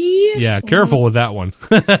Fotchke. Yeah, careful with that one.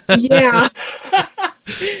 Yeah.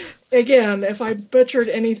 Again, if I butchered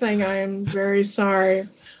anything, I am very sorry.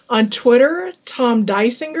 On Twitter, Tom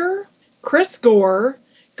Dysinger, Chris Gore,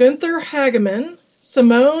 Gunther Hageman,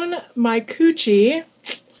 Simone Maikuchi,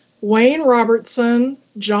 Wayne Robertson,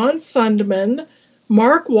 John Sundman,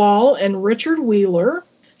 Mark Wall, and Richard Wheeler.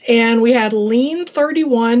 And we had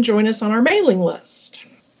Lean31 join us on our mailing list.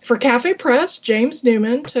 For Cafe Press, James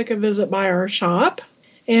Newman took a visit by our shop,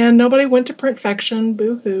 and nobody went to Printfection,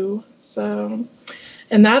 boo-hoo. So,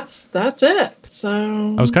 and that's it.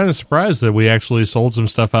 So I was kind of surprised that we actually sold some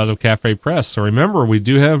stuff out of Cafe Press. So remember, we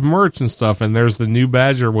do have merch and stuff, and there's the new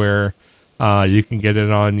Badgerware. You can get it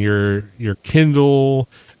on your Kindle,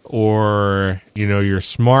 or your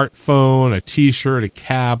smartphone, a T-shirt, a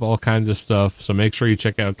cap, all kinds of stuff. So make sure you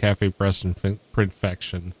check out Cafe Press and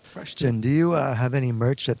Printfection. Question: do you have any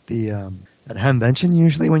merch at the at Hamvention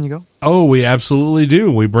usually when you go? Oh, we absolutely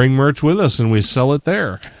do. We bring merch with us and we sell it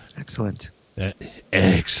there. Excellent.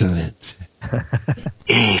 Excellent.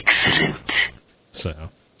 Excellent.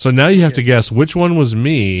 So now you have to guess which one was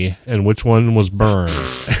me and which one was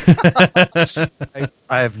Burns.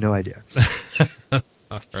 I have no idea.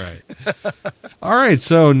 All right.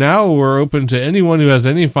 So now we're open to anyone who has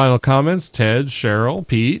any final comments. Ted, Cheryl,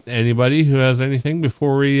 Pete, anybody who has anything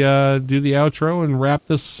before we do the outro and wrap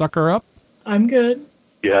this sucker up? I'm good.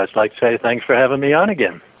 Yeah, I'd like to say thanks for having me on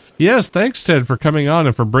again. Yes, thanks, Ted, for coming on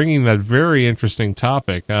and for bringing that very interesting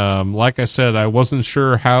topic. Like I said, I wasn't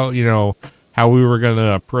sure how we were going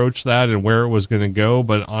to approach that and where it was going to go,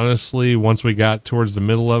 but honestly, once we got towards the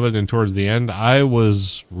middle of it and towards the end, I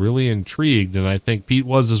was really intrigued, and I think Pete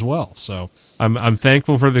was as well. So I'm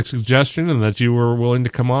thankful for the suggestion and that you were willing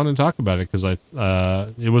to come on and talk about it, because it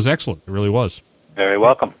was excellent. It really was. Very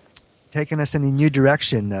welcome. Taking us in a new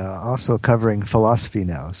direction, also covering philosophy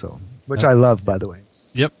now, which I love, by the way.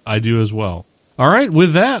 Yep, I do as well. All right,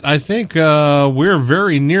 with that, I think we're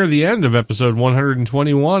very near the end of episode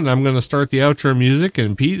 121. I'm going to start the outro music,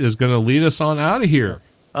 and Pete is going to lead us on out of here.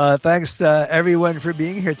 Thanks to everyone for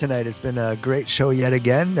being here tonight. It's been a great show yet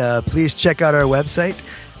again. Please check out our website,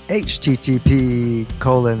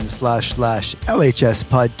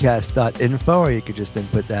 http://lhspodcast.info, or you could just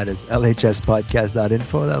input that as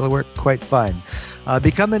lhspodcast.info. That'll work quite fine.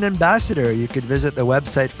 Become an ambassador. You could visit the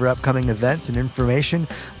website for upcoming events and information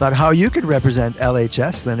about how you could represent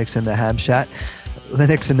LHS, Linux in the Ham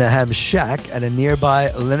Shack, at a nearby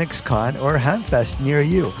LinuxCon or Hamfest near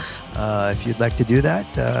you. If you'd like to do that,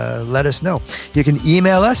 let us know. You can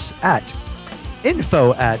email us at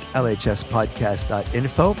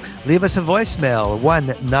info@lhspodcast.info. Leave us a voicemail,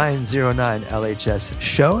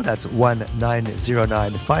 1-909-LHS-SHOW. That's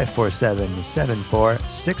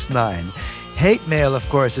 1-909-547-7469. Hate mail, of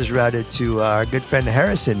course, is routed to our good friend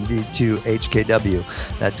Harrison, V2HKW.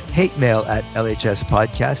 That's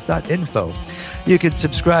hatemail@lhspodcast.info. You can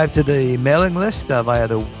subscribe to the mailing list via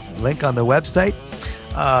the link on the website.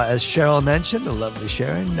 As Cheryl mentioned, the lovely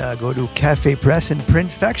Sharon, go to Cafe Press and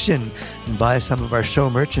Printfection and buy some of our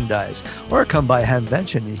show merchandise. Or come by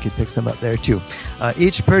Hamvention, you can pick some up there too.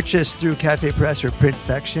 Each purchase through Cafe Press or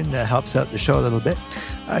Printfection helps out the show a little bit.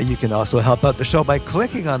 You can also help out the show by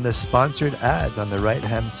clicking on the sponsored ads on the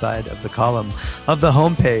right-hand side of the column of the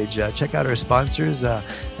homepage. Check out our sponsors.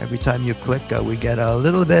 Every time you click, we get a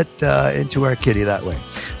little bit into our kitty that way.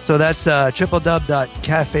 So that's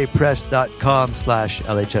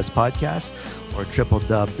www.cafepress.com/LHS podcast or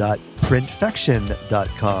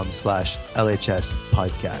www.printfection.com/LHS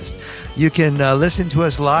podcast. You can listen to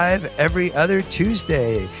us live every other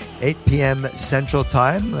Tuesday, 8 p.m. Central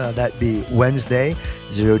Time. That'd be Wednesday,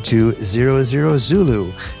 0200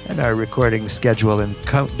 Zulu. And our recording schedule and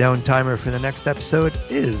countdown timer for the next episode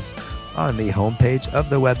is on the homepage of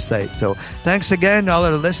the website. So thanks again, all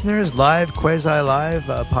our listeners, live, quasi-live,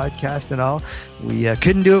 podcast and all. We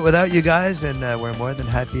couldn't do it without you guys, and we're more than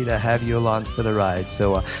happy to have you along for the ride.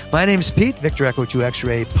 So my name's Pete, Victor Echo 2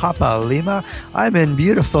 X-Ray Papa Lima. I'm in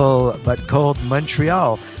beautiful but cold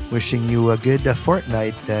Montreal, wishing you a good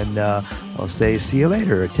fortnight, and I'll say see you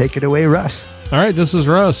later. Take it away, Russ. All right, this is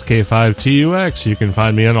Russ, K5TUX. You can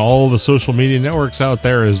find me on all the social media networks out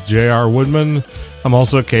there as J.R. Woodman. I'm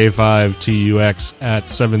also K5TUX at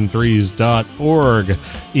 73s.org.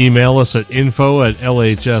 Email us at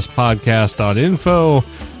info@lhspodcast.info.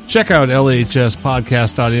 Check out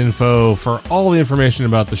lhspodcast.info for all the information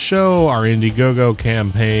about the show, our Indiegogo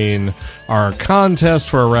campaign, our contest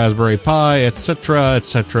for a Raspberry Pi, etc.,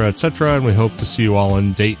 etc., etc., and we hope to see you all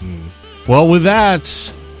in Dayton. Well, with that,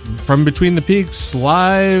 from Between the Peaks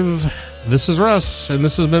live, this is Russ, and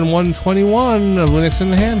this has been 121 of Linux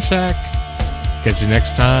in the Ham Shack. Catch you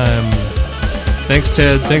next time. Thanks,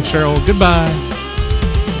 Ted. Thanks, Cheryl. Goodbye.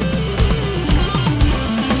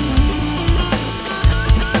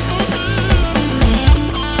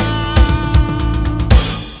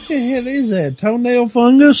 What the hell is that? Toenail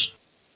fungus?